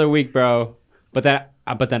every other week, bro. But then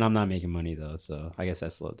I'm not making money though, so I guess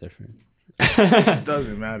that's a little different. It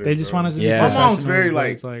doesn't matter. They just want us to be My mom's very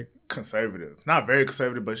like conservative. Not very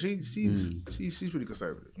conservative, but she's pretty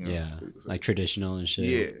conservative. You know? Yeah, pretty conservative. like traditional and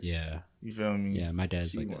shit. Yeah. You feel me? Yeah, my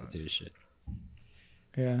dad's like that too. Shit.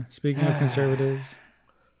 Yeah. Speaking of conservatives.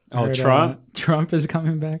 Oh, Trump! Trump is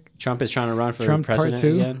coming back. Trump is trying to run for Trump president part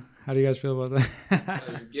 2. again. How do you guys feel about that?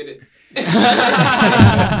 Let's get it. No,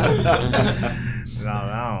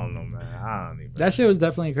 I don't know, man. I don't even. That shit was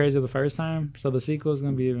definitely crazy the first time, so the sequel is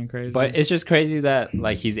gonna be even crazier. But it's just crazy that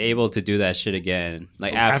like he's able to do that shit again.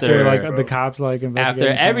 Like after like the cops like after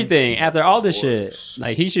everything, after all this shit,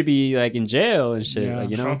 like he should be like in jail and shit. Yeah. Like,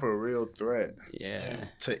 you know, Trump a real threat. Yeah.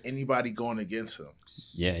 To anybody going against him.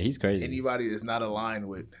 Yeah, he's crazy. Anybody that's not aligned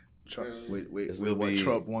with Trump, with what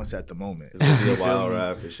Trump wants at the moment. It's gonna be a wild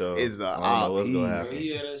ride for sure. It's I don't know what's gonna happen.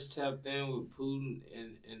 He had us tapped in with Putin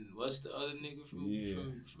and what's the other nigga from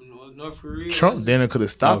North Korea? Trump then could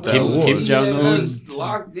have stopped that war. Kim Jong-un.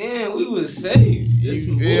 Locked in. We was safe. There's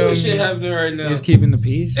some bullshit happening right now. He's keeping the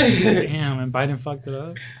peace. Damn, and Biden fucked it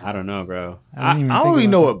up. I don't know, bro. I don't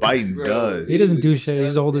even know what Biden does. He doesn't do shit.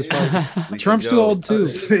 He's old as fuck. Trump's too old too.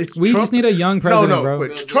 We just need a young president, bro.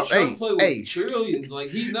 But Trump play with trillions.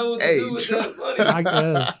 Like he knows what to do with that money. I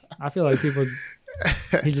guess. I feel like people.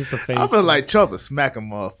 He's just a face. I feel like Trump is smacking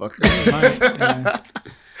motherfucker.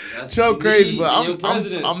 That's Trump crazy, but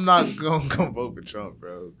president. I'm not gonna vote for Trump,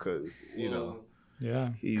 bro, because you know. Yeah,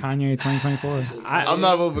 Kanye 2024. I'm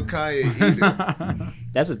not voting for Kanye either.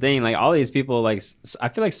 That's the thing. Like all these people, like I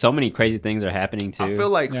feel like so many crazy things are happening too. I feel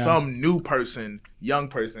like some new person, young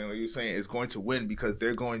person, like you're saying, is going to win because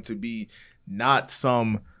they're going to be not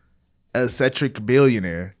some eccentric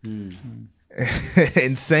billionaire,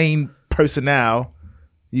 insane personnel.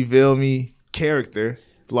 You feel me? Character,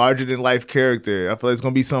 larger than life character. I feel like it's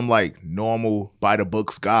gonna be some like normal by the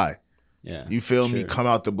books guy. Yeah, you feel me? Come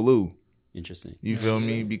out the blue. Interesting. You feel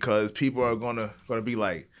me? Because people are gonna be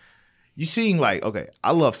like, you seeing like, okay,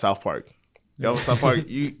 I love South Park. Yo, South Park.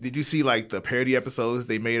 Did you see like the parody episodes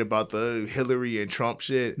they made about the Hillary and Trump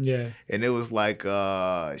shit? Yeah. And it was like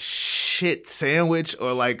shit sandwich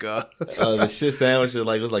or like the shit sandwich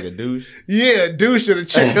was like a douche. Yeah, douche or the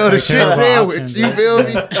shit sandwich. You feel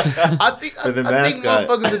me? I think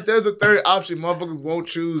motherfuckers, if there's a third option, motherfuckers won't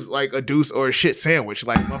choose like a douche or a shit sandwich.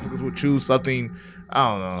 Like motherfuckers will choose something. I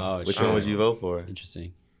don't know. Which one would you vote for?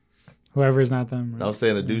 Interesting. Whoever's not them. Right? I'm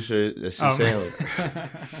saying the douche or the shit sandwich.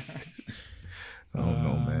 I don't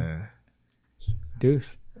know, man. Douche.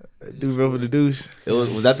 Douche over the douche.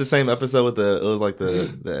 Was that the same episode with it was like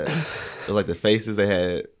the faces they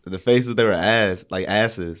had, the faces they were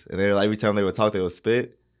asses, and they were like every time they would talk they would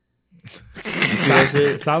spit. You see that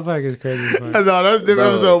shit? South Park is crazy. No, that's a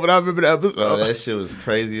different episode, but I remember the episode. Bro, that shit was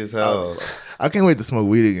crazy as hell. I can't wait to smoke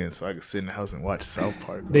weed again so I can sit in the house and watch South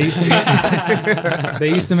Park. They used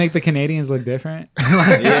to make the Canadians look different.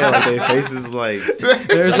 Like their faces like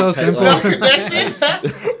they're so simple. Oh,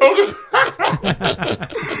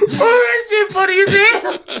 that shit funny as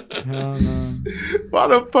hell. Hell no. Why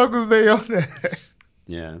the fuck was they on that?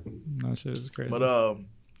 Yeah. That shit is crazy. But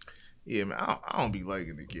yeah, man, I don't be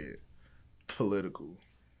liking to get political.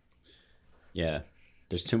 Yeah.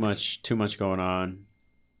 There's too much going on.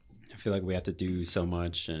 I feel like we have to do so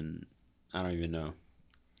much, and I don't even know.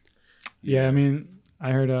 Yeah, I mean,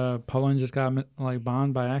 I heard Poland just got like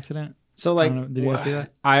bombed by accident. So like, did you guys see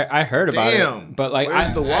that? I heard about it, but like,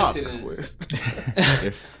 where's the walk?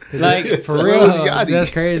 Like for real, that's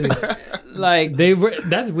crazy. Like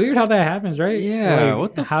that's weird how that happens, right? Yeah. Like,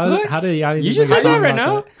 what the fuck? How did Yachty You just said that right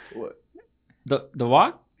now? What? The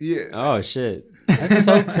walk? Yeah. Oh shit, that's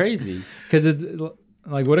so crazy. Because it's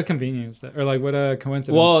like what a convenience, or like what a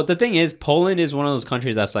coincidence. Well, the thing is, Poland is one of those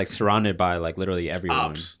countries that's like surrounded by like literally everyone.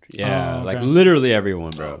 Ops. Yeah, okay. like literally everyone,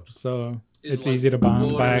 bro. So it's like easy to bomb by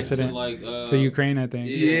border accident. to Ukraine, I think.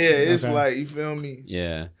 Yeah, it's Okay. like, you feel me?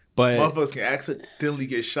 Yeah, but Motherfuckers can accidentally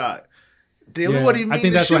get shot. Then Yeah. what do you mean? I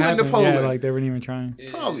think to that's what shoot into happened. Poland? Yeah, like they weren't even trying.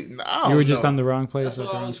 Probably. Nah, I You don't were just know. on the wrong place That's at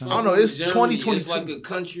what the I wrong was time. I don't know, it's Germany, 2022. It's like a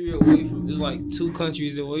country away from. It's like 2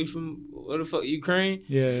 countries away from what the fuck Ukraine.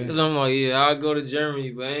 Yeah. Cause I'm like, yeah, I'll go to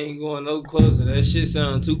Germany, but I ain't going no closer. That shit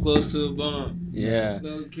sound too close to a bomb. yeah,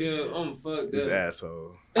 No cap, I'm fucked This up.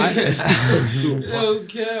 asshole. No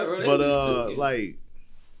cap, bro. But like,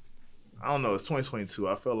 I don't know. It's 2022.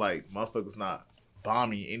 I feel like motherfuckers not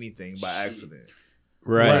bombing anything by accident.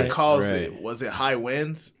 right. What caused right. it? Was it high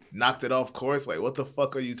winds? Knocked it off course? Like, what the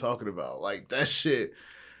fuck are you talking about? Like, that shit.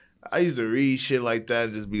 I used to read shit like that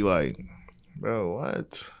and just be like, bro,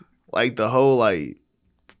 what? Like, the whole, like,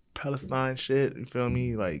 Palestine shit, you feel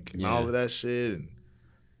me? Like, and all of that shit. And,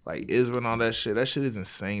 like, Israel and all that shit. That shit is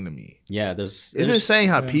insane to me. Yeah, there's It's insane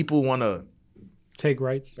how yeah. people want to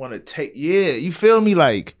Rights. take, yeah, you feel me?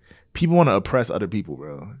 Like, people want to oppress other people,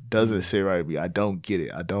 bro. Doesn't sit right with me. I don't get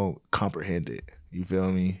it. I don't comprehend it. You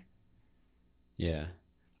feel me? Yeah.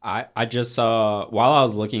 I just saw, while I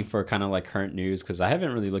was looking for kind of like current news, because I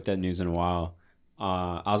haven't really looked at news in a while.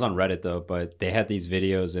 I was on Reddit though, but they had these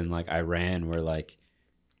videos in like Iran where like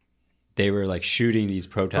they were like shooting these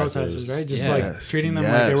protesters. Right? Just Yeah. like treating them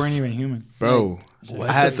like they weren't even human. Bro, What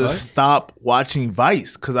I had the to fuck? stop watching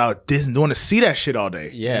Vice because I didn't want to see that shit all day.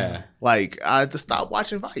 Yeah. Like, I had to stop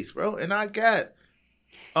watching Vice, bro. And I got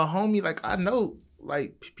a homie, like, I know,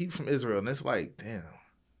 like, people from Israel, and it's like, damn.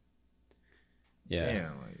 Yeah.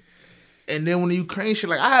 Damn. Like, and then when the Ukraine shit,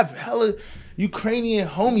 like, I have hella Ukrainian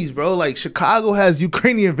homies, bro. Like, Chicago has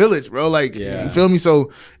Ukrainian village, bro. Like, Yeah. you feel me?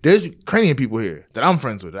 So there's Ukrainian people here that I'm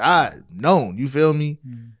friends with, that I've known, you feel me?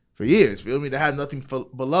 For years, feel me? They have nothing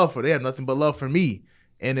but love for. They have nothing but love for me.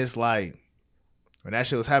 And it's like, when that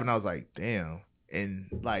shit was happening, I was like, damn. And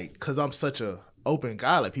like, cause I'm such a open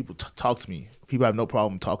guy, like people talk to me. People have no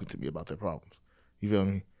problem talking to me about their problems. You feel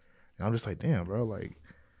me? And I'm just like, damn, bro, like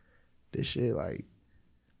this shit, like,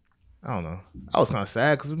 I don't know. I was kind of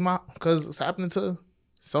sad because it's happening to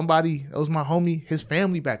somebody. That was my homie, his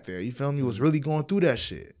family back there. You feel me? Was really going through that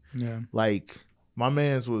shit. Yeah. Like, my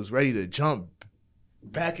man's was ready to jump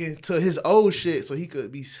back into his old shit so he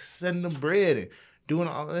could be sending them bread and doing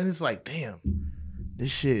all. And it's like, damn, this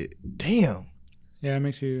shit, damn. Yeah, it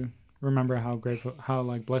makes you remember how grateful, how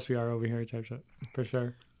like blessed we are over here, type shit, for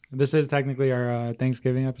sure. This is technically our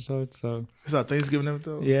Thanksgiving episode, so It's our Thanksgiving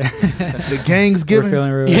episode. yeah. The Gangsgiving. We're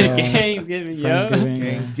feeling real Thanksgiving, yo.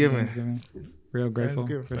 Friendsgiving, Gangsgiving. real grateful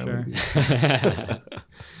Friendsgiving, for family. sure.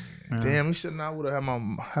 Yeah. Damn, we should not would have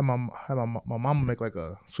had my mama make like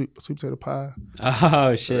a sweet potato pie. Oh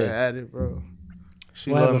I shit. had it, bro.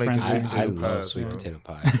 She We'll have love a making Friendsgiving. sweet I potato love pies, sweet bro. potato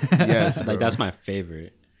pie. Yes, bro. Like that's my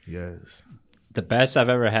favorite. Yes. The best I've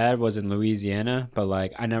ever had was in Louisiana, but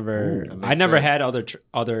like I never Ooh, that I makes never sense. had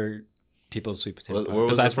other people's sweet potato pie. Where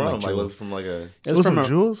was it Besides from? like Like, Jewel. was it from like a? It was from a,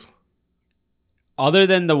 Jules? other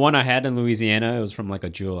than the one I had in Louisiana, it was from like a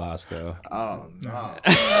Jewel Osco. Oh no.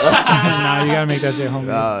 Nah, you gotta make that shit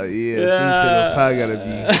homemade. Oh yeah, sweet potato pie gotta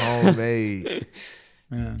be homemade.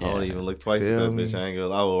 Yeah. I don't even look twice at Feel that me? bitch. I ain't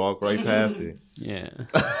gonna. I will walk right past it. Yeah.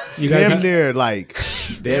 You guys Damn have, near like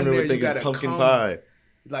Damn, near near you think gotta it's pumpkin come- pie.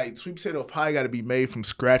 Like sweet potato pie got to be made from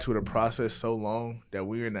scratch with a process so long that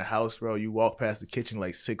we're in the house, bro. You walk past the kitchen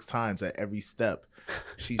like 6 times at every step.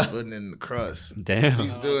 She's putting in the crust. Damn.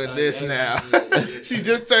 She's doing this now. She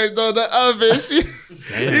just turned on the oven. She,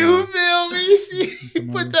 Damn. you feel me? She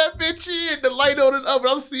put that bitch in the light on the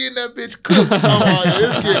oven. I'm seeing that bitch cook. Oh,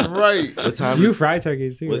 it's getting right. What time you is? fry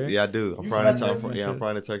turkeys too, What, right? yeah, I do. I'm You frying fry the turkey? turkey. Yeah, I'm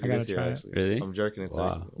frying the turkey I gotta this year. try it. Actually, Really? I'm jerking the turkey.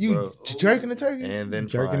 Wow. You bro. jerking the turkey? And then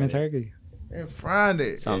Jerking frying a it. turkey. And frying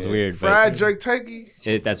it. Sounds Yeah. weird, Fried but jerk turkey?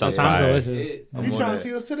 that sounds Sounds fire. delicious. I'm You on trying that. to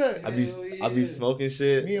see us today? I be Hell I be yeah. smoking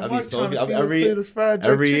shit. Me and I be Mark trying smoking to see every us this fried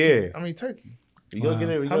jerk every chicken. year. I mean turkey. You gonna Wow. get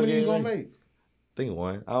it? How many you gonna make? I think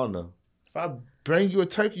one. I don't know If I bring you a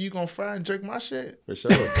turkey, you gonna fry and jerk my shit? for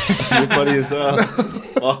sure. You're funny as hell.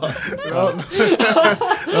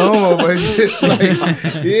 No, but shit, like,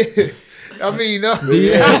 yeah. I mean, no.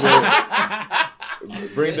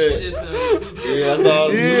 Bring That shit the. just sounded too good. Yeah, that's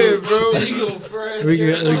all. Yeah, bro. So you gonna fry We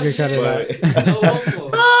could cut it But- out. No homo.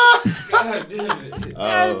 God damn it.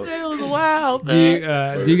 Oh, That was wild, Do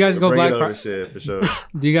you guys go bring Black it over Friday? shit for sure.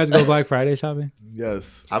 Do you guys go Black Friday shopping?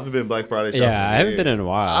 Yes. I haven't been Black Friday shopping. Yeah, I haven't been in a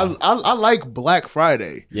while. I like Black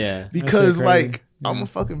Friday Yeah. because, crazy. like, I'm Yeah. a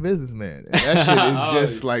fucking businessman. And that shit is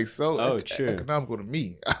just, like, so true. economical to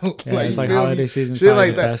me. Yeah, it's like you feel holiday me? season. Shit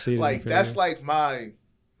like that. Season Like, for that's you. like my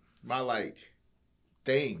like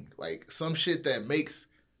thing. Like, some shit that makes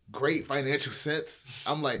great financial sense.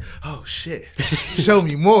 I'm like, oh shit, show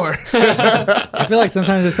me more. I feel like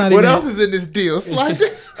sometimes it's not What even. else is in this deal? Slide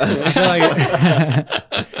it. I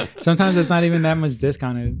feel like sometimes it's not even that much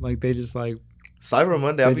discounted. Like they just like Cyber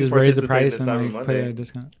Monday, I'll they be just raise the participating price in and Cyber like, put it at a Monday.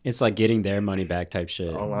 discount. It's like getting their money back type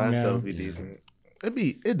shit. Online Yeah. sales be decent.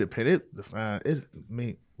 It depends. It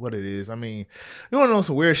me what it is. I mean, you want to know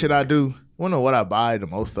some weird shit I do? You want to know what I buy the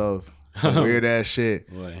most of? Some weird ass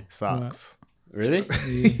shit. What? Socks. Really?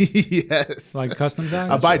 Yes. Like custom socks.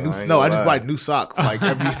 I buy I new. ain't No, I gonna just lie. buy new socks like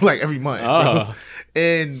every month. Bro. Oh.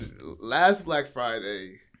 And last Black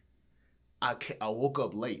Friday, I woke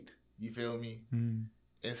up late. You feel me? Mm.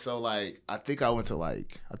 And so like I think it was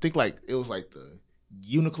like the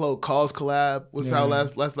Uniqlo Cause collab was out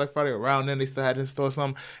last Black Friday. Around then they still had in store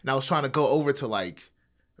something, and I was trying to go over to like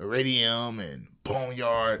Iridium and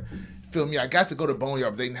Boneyard. Feel me? I got to go to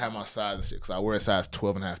Boneyard, but they didn't have my size and shit because I wear a size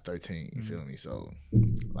 12 and a half, 13. You feel me? So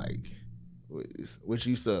like, which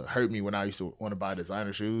used to hurt me when I used to want to buy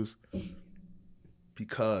designer shoes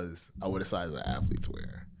because I wear the size that athletes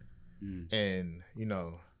wear, and you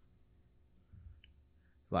know.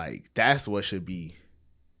 Like, that's what should be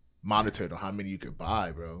monitored on how many you could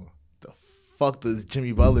buy, bro. The fuck does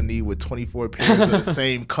Jimmy Butler need with 24 pairs of the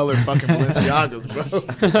same color fucking Balenciagas,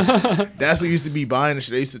 bro? That's what used to be buying and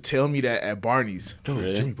shit. They used to tell me that at Barney's. Dude,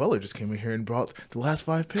 Really? Jimmy Butler just came in here and brought the last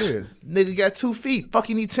 5 pairs. Nigga got 2 feet. Fuck,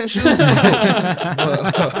 you need 10 shoes.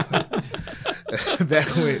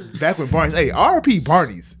 back when Barney's, hey, RP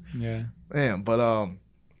Barney's. Yeah. Man, but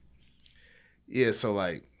yeah, so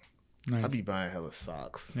like, Nice. I be buying hella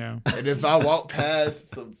socks. Yeah. And if I walk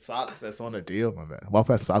past some socks that's on a deal, my bad. Walk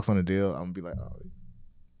past socks on a deal, I'm gonna be like, oh,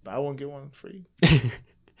 buy one, get one free.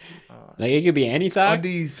 Like it could be any sock. On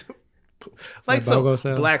these, Like so BOGO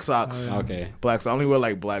sale? black socks. Oh, yeah. Okay. Black socks. I only wear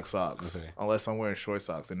like black socks. Okay. Unless I'm wearing short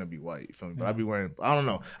socks, then they'll be white. You feel me? But I be wearing, I don't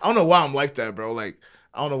know why I'm like that, bro. Like,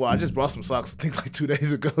 I don't know why. I just brought some socks, I think like 2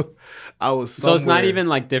 days ago. I was So it's not somewhere- even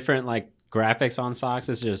like different like graphics on socks.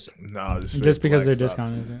 It's just No, Just because they're black socks.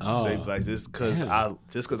 discounted. Oh. Straight black, just because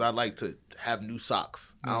Damn. I like to have new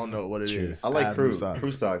socks. I don't know what it True. is. I like have new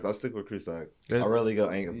crew socks. I stick with crew socks. I There's- rarely go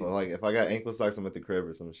ankle. Like if I got ankle socks, I'm at the crib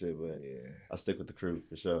or some shit. But Yeah. I stick with the crew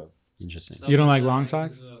for sure. interesting. You don't like long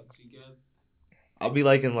socks? I'll be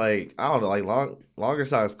liking like I don't know, like longer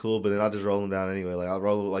socks cool, but then I just roll them down anyway. Like I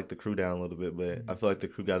roll like the crew down a little bit, but I feel like the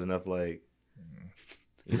crew got enough like,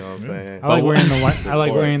 you know what I'm saying? I like But- wearing the white. I like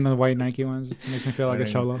Support. wearing the white Nike ones. It makes me feel like a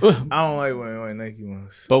cholo. I don't like wearing white Nike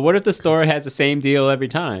ones. But what if the store has the same deal every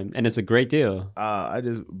time and it's a great deal? I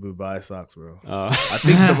just would buy socks, bro. Oh. I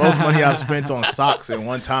think the most money I've spent on socks in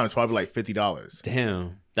one time is probably like $50.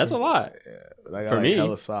 Damn, that's a lot. Like, For I like me.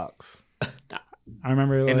 hella socks. I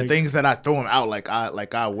remember And the like things that I throw them out, like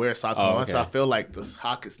I wear socks Oh, once. okay. I feel like the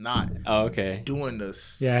sock is not Oh, okay. doing the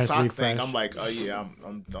Yeah, it has to be sock thing. fresh. I'm like, oh yeah,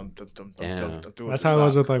 I'm Damn. through that's the how it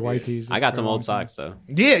was sock. with like white Yeah. tees. I got for some a old long time. socks though.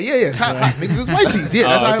 Yeah. It's niggas with white tees. Yeah,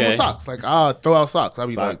 that's Oh, how I am with okay. socks. Like I'll throw out socks. I'll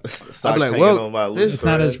be like, Socks I'll be like, hanging well, on by a this- loose It's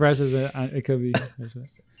not as thread. fresh as it could be.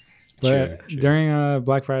 But True. during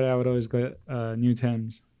Black Friday, I would always get new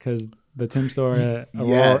Timbs because the Tim store at Aurora,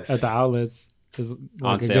 Yes. at the outlets is like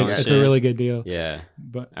On a sale good, and it's shit. a really good deal. Yeah,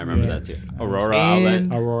 But I remember yeah, that too. yeah. Aurora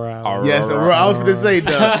And- outlet. Aurora. outlet. yes, I was gonna say the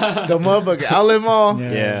motherfucking outlet mall.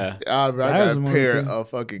 Yeah. I That got was a one pair too. of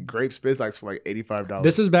fucking grape Spitz for like $85.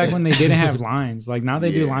 This was back when they didn't have lines. Like now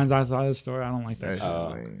they do Yeah. lines outside the store. I don't like that. That shit. shit,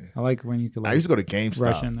 Oh. man. I like when you could I like used to go to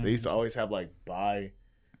rush in GameStop. there. They used to always have like buy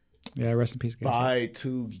rest in peace. Kasey.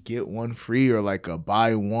 2 get 1 free or like a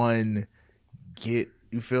buy 1 get.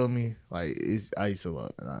 You feel me? Like I used to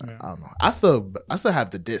love. Yeah. I don't know. I still have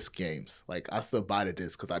the disc games. Like I still buy the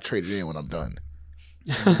disc because I trade it in when I'm done.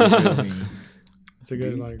 You feel me? It's a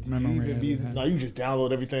good like memory. I have. No, you just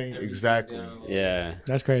download everything. Exactly. Yeah,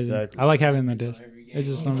 That's crazy. Exactly. I like having the disc. It's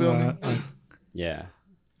just You something feel me? like, yeah.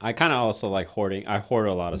 I kind of also like hoarding. I hoard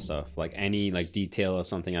a lot of stuff. Like any like detail of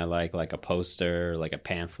something I like a poster, like a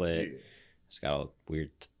pamphlet. It's got all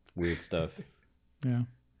weird stuff. yeah.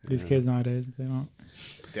 These kids nowadays, they don't.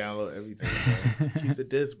 Download everything. Bro. Keep the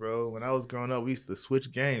disc, bro. When I was growing up, we used to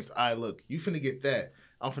switch games. Look, you finna get that.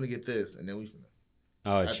 I'm finna get this, and then we finna.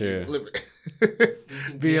 Oh, after you true. Flip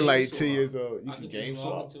it. Being game like swap. 2 years old, you I can can game just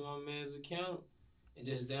log swap. into my man's account and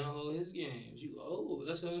just download his games.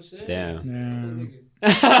 That's what I'm saying. Damn.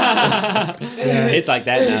 Yeah. It's like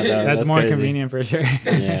that now, though. That's more crazy. convenient for sure.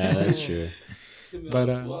 Yeah, that's true.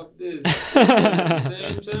 But, Swap this.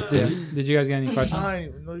 Same time. Did you guys get any questions? I didn't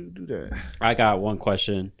even know you do that. I got one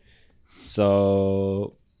question.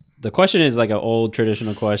 So the question is like an old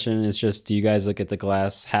traditional question. It's just, do you guys look at the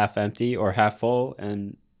glass half empty or half full?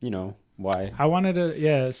 And, why? I wanted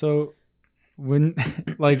to, so when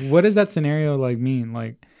like what does that scenario like mean?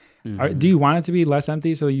 Like, do you want it to be less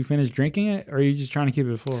empty so you finish drinking it, or are you just trying to keep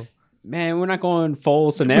it full? Man, we're not going full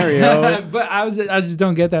scenario. But I just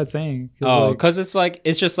don't get that saying. Because it's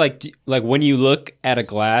just like when you look at a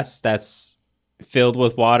glass that's filled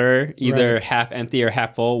with water, either half empty or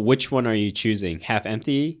half full, which one are you choosing? Half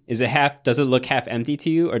empty? Does it look half empty to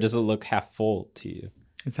you, or does it look half full to you?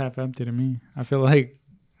 It's half empty to me. I feel like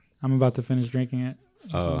I'm about to finish drinking it.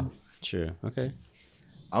 Oh, true. Okay.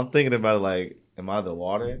 I'm thinking about it like, am I the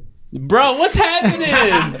water? Bro, what's happening?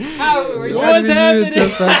 What's happening?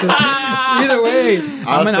 Either way,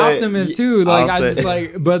 I'm an optimist too.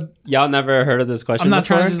 Like but y'all never heard of this question? I'm not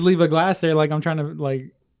before? trying to just leave a glass there. Like I'm trying to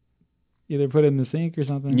like either put it in the sink or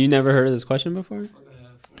something. You never heard of this question before?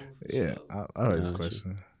 Yeah, I heard this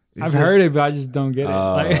question. I've heard it, but I just don't get it.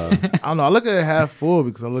 I don't know. I look at it half full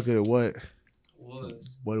because I look at what it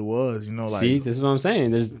was. You know, like see, this is what I'm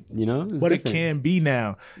saying. There's what different. It can be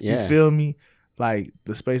now. Yeah. You feel me? Like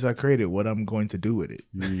the space I created, what I'm going to do with it.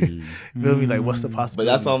 You feel me? Like what's the possibility?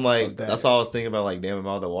 But that's what I'm like. That's all I was thinking about. Like, damn, am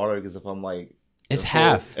I the water? Because if I'm like, it's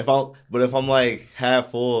half. If I'm like half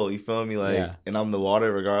full, you feel me? Like, and I'm the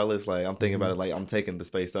water regardless. Like, I'm thinking about it. Like, I'm taking the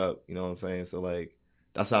space up. You know what I'm saying? So like,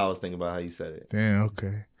 that's how I was thinking about how you said it. Damn.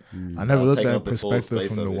 Okay. I never looked at perspective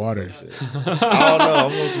from the water. I don't know.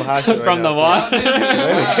 I'm on some hot shit from the water.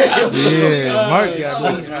 Yeah, Mark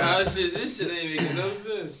got some hot shit. This shit ain't making no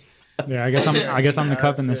sense. Yeah, I guess I'm the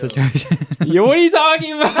cup in this situation. Yo, what are you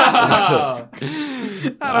talking about? I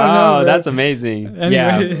don't know. Oh, that's amazing. Anyway.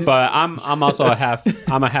 Yeah, but I'm also a half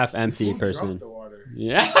empty person.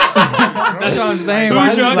 Yeah, that's what I'm saying.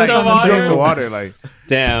 Who drunk the water? Drunk the water, like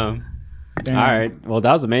damn. All right. Well,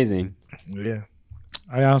 that was amazing. Yeah.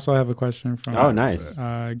 I also have a question from nice.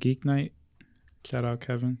 Geek Night. Shout out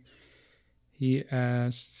Kevin. He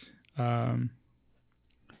asked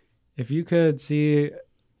if you could see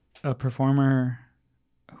a performer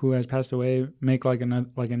who has passed away make like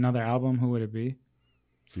another album, who would it be?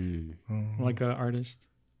 Like an artist.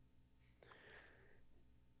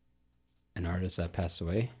 An artist that passed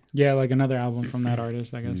away? Yeah, like another album from that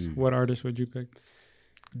artist, I guess. What artist would you pick?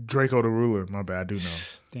 Draco the Ruler. My bad, I do know.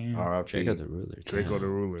 Damn. Draco the Ruler. Draco the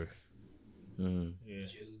Ruler. Yeah.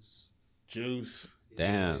 Juice.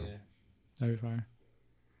 Damn. That'd be fire.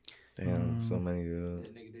 Damn, so many good.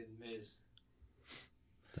 That nigga didn't miss.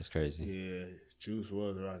 That's crazy. Yeah, Juice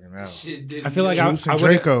was rocking out. I feel like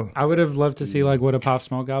Draco. I would have loved to see like what a Pop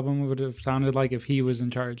Smoke album would have sounded like if he was in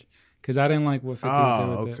charge, because I didn't like what 50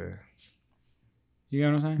 did with it. You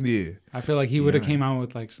know what I'm saying? Yeah. I feel like he would have came out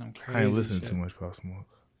with like some crazy I ain't listening shit. too much Pop Smoke.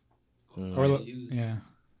 Or yeah,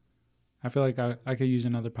 I feel like I could use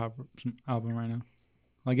another pop album right now.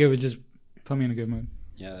 Like it would just put me in a good mood.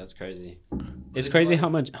 Yeah, that's crazy. It's crazy how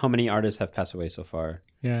many artists have passed away so far.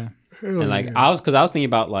 Yeah, and like I was thinking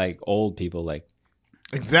about like old people like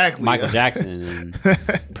exactly Michael Jackson and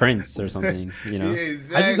Prince or something. You know, Yeah,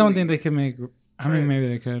 exactly. I just don't think they could make. I mean, maybe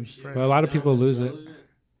they could, but a lot of people lose it.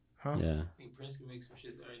 Huh? Yeah. I think Prince can make some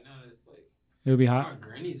shit right now. It's like It would be hot. our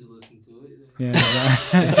grannies will listen to it.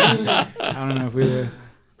 Yeah, I don't know if we would.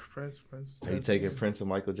 Prince. Are you taking Prince and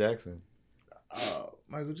Michael Jackson?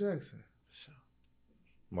 Michael Jackson.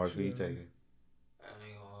 Mark, who you taking? I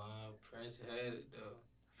ain't gonna lie, Prince had it though.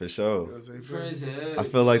 For sure. Prince had it. I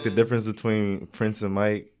feel like the difference between Prince and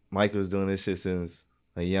Mike was doing this shit since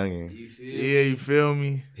a youngin. You feel? Yeah, you feel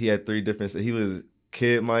me? He had three different. He was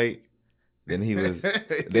Kid Mike. Then he was.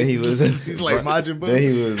 He's like Majin Buu.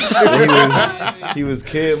 He was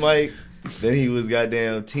Kid Mike. Then he was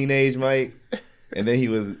goddamn Teenage Mike. And then he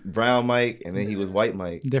was Brown Mike. And then he was White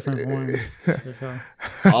Mike. Different forms.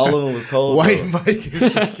 All of them was cold. White though. Mike is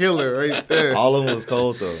the killer right there. All of them was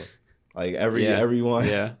cold though. Like everyone.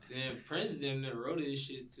 Yeah. Damn, Prince damn near wrote his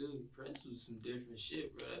shit too. Prince was some different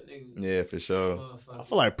shit, bro. That nigga. Yeah, for sure. I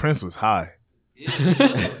feel like Prince was high.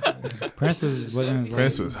 Prince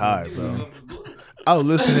was high, bro. I was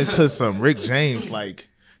listening to some Rick James like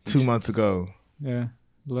 2 months ago. Yeah,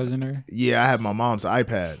 legendary. Yeah, I had my mom's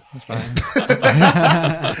iPad. That's fine.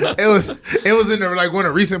 It was in there like one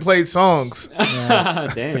of recent played songs.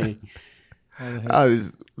 Yeah. Dang. I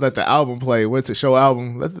was let the album play. What's the show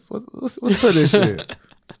album? Let's put this shit.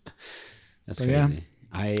 That's But crazy. yeah.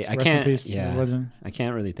 I Rest in can't. peace to the Yeah. legend. I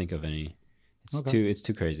can't really think of any. It's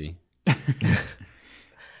too crazy.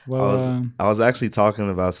 Well, I was actually talking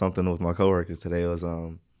about something with my coworkers today. It was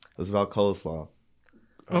about coleslaw.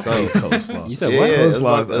 So Coleslaw. You said yeah, what? yeah,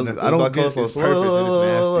 Coleslaw is it was I don't about get coleslaw. its So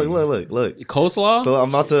purpose, it's nasty. look. Coleslaw? So I'm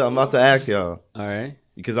about to ask y'all All right.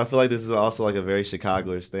 because I feel like this is also like a very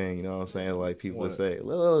Chicagoish thing. You know what I'm saying? Like people would say,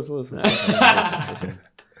 listen. I'm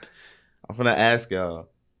gonna ask y'all,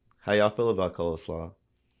 How y'all feel about coleslaw?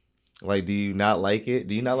 Like, do you not like it?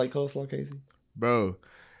 Do you not like coleslaw, Kasey? Bro,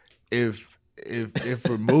 if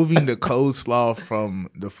removing the coleslaw from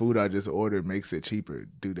the food I just ordered makes it cheaper,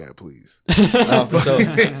 do that, please. For sure.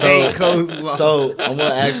 Coleslaw. So I'm gonna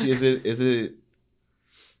ask you: is it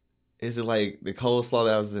like the coleslaw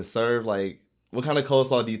that has been served? Like, what kind of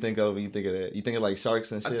coleslaw do you think of when you think of that? You think of like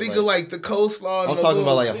sharks and shit? I think of like the coleslaw. I'm talking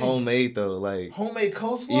about like a homemade though, like homemade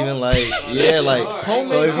coleslaw. Even like like homemade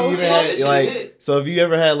so if you even had coleslaw. so if you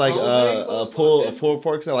ever had like a pulled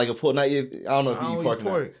pork sandwich, like a pulled I don't know if you eat pork.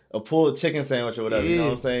 Or not. A pulled chicken sandwich or whatever. Yeah. You know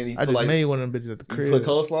what I'm saying? You I just like, made one of them bitches at the crib. You put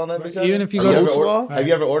coleslaw on that bitch. Even if you go to have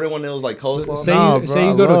you ever ordered one that was like coleslaw? Say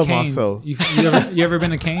you go to Cane's. You ever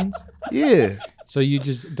been to Cane's? Yeah. So you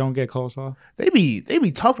just don't get coleslaw? They be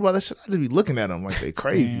talking about that shit. I just be looking at them like they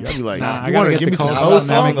crazy. I be like, nah, you want to give me some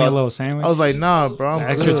coleslaw? Make me a little sandwich. I was like, nah, bro.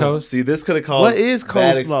 I'm extra toast. See, this could have caused what is coleslaw?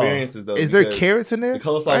 Bad experiences though. Is there carrots in there? The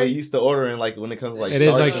coleslaw we used to order in like when it comes to like it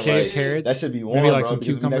is like sharks shaved carrots. That should be warm, maybe like bro, some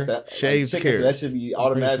cucumber. Shaved carrots. So that should be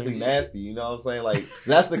automatically nasty. You know what I'm saying? Like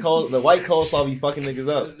that's the white coleslaw be fucking niggas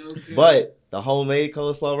up. But the homemade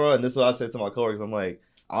coleslaw, bro, and this is what I said to my coworkers. I'm like,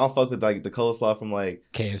 I don't fuck with like the coleslaw from like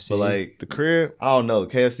KFC, but like the crib. I don't know.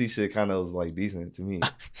 KFC shit kind of was like decent to me.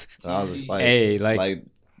 So I was just like, hey, like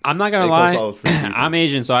I'm not gonna lie, I'm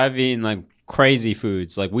Asian, so I've eaten like crazy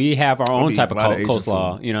foods. Like we have our own type of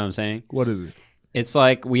coleslaw. You know what I'm saying? What is it? It's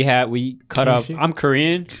like we cut up. I'm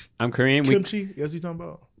Korean. Kimchi? Yes, you talking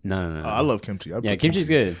about? No. I love kimchi. Kimchi's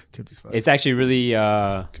good. Kimchi's fine. It's actually really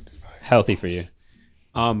healthy for you.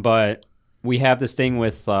 But we have this thing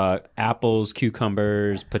with apples,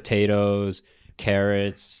 cucumbers, potatoes,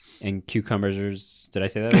 carrots, and cucumbers. Did I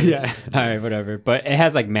say that? Yeah. All right, whatever. But it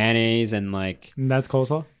has like mayonnaise and like. And that's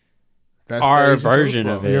coleslaw? That's our version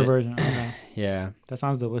of it. Your version. Okay. Yeah. That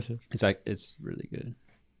sounds delicious. It's really good.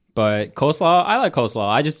 But coleslaw, I like coleslaw.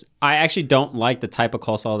 I actually don't like the type of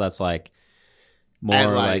coleslaw that's like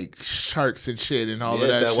more like sharks and shit and all of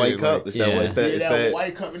that. It's that white cup. It's that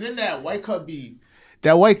white cup. And then that white cup be.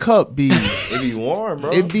 That white cup be it be warm,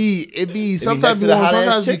 bro. It be sometimes be warm,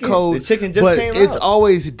 sometimes be cold. The chicken just came out. It's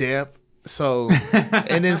always damp. So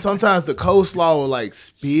and then sometimes the coleslaw will like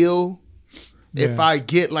spill. Yeah. If I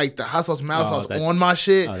get like the hot sauce, mild sauce on my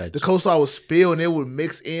shit, the coleslaw will spill and it would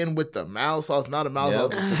mix in with the mild sauce, not a mild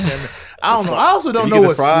sauce. I don't know. I also don't know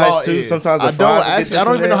what slaw is. Sometimes I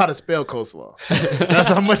don't even know how to spell coleslaw. That's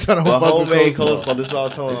how much I don't fuck with homemade coleslaw. This is what I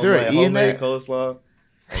was telling you. Is there an E in that? Coleslaw.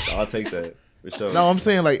 I'll take that. For sure. No, I'm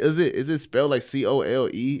saying like, is it spelled like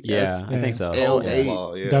COLE? Yeah, I think so.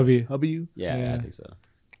 LAW. Yeah, I think so.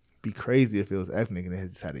 Be crazy if it was ethnic and it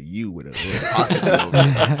just had a U with a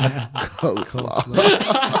coleslaw.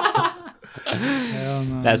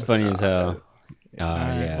 No. That's funny as hell.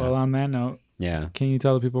 Right, yeah. Well, on that note, yeah. Can you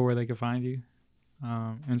tell the people where they can find you?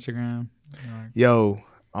 Instagram. Yo,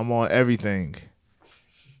 I'm on everything.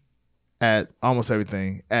 At almost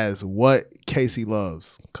everything as what Kasey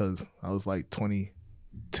loves, because I was like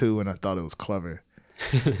 22 and I thought it was clever.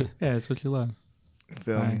 Yeah, it's what you love.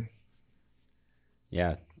 Feel me?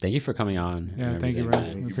 Yeah, thank you for coming on. Yeah, thank you, bro.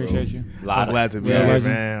 We appreciate you. I'm glad to be here,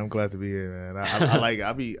 man. I'm glad to be here, man. I like it.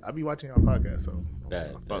 I be watching our podcast, so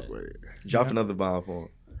fuck with it. Drop another bomb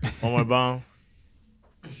for him. One more bomb.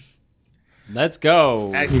 Let's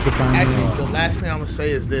go. Actually, the last thing I'm gonna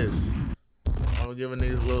say is this. I'm gonna give a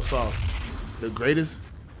niggas a little sauce. The greatest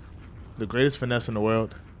finesse in the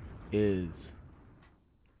world is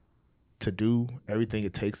to do everything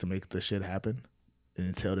it takes to make the shit happen and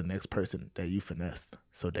then tell the next person that you finessed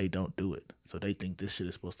so they don't do it. So they think this shit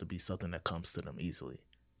is supposed to be something that comes to them easily.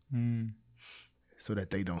 So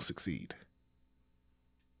that they don't succeed.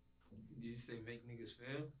 Did you say make niggas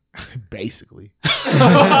fail? Basically.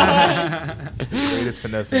 It's the greatest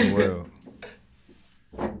finesse in the world.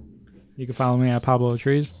 You can follow me at Pablo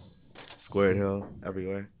Trees. Squared Hill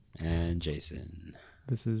everywhere. And Jason.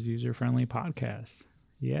 This is User Friendly Podcast.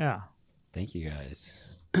 Yeah. Thank you guys.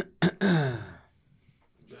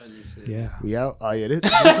 Yeah. We out? Oh yeah, this is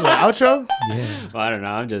an outro? Yeah. Well, I don't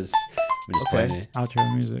know. I'm just playing it.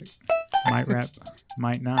 Outro music. Might rap,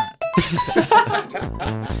 might not.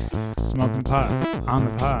 Smoking pot on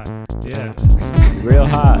the pod. Yeah. Real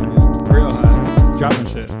hot. Dropping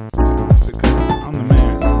shit. I'm the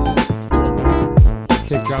man.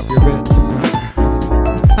 Kick drop your bitch.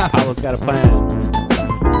 Pablo's got a plan.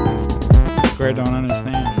 Square don't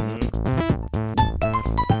understand.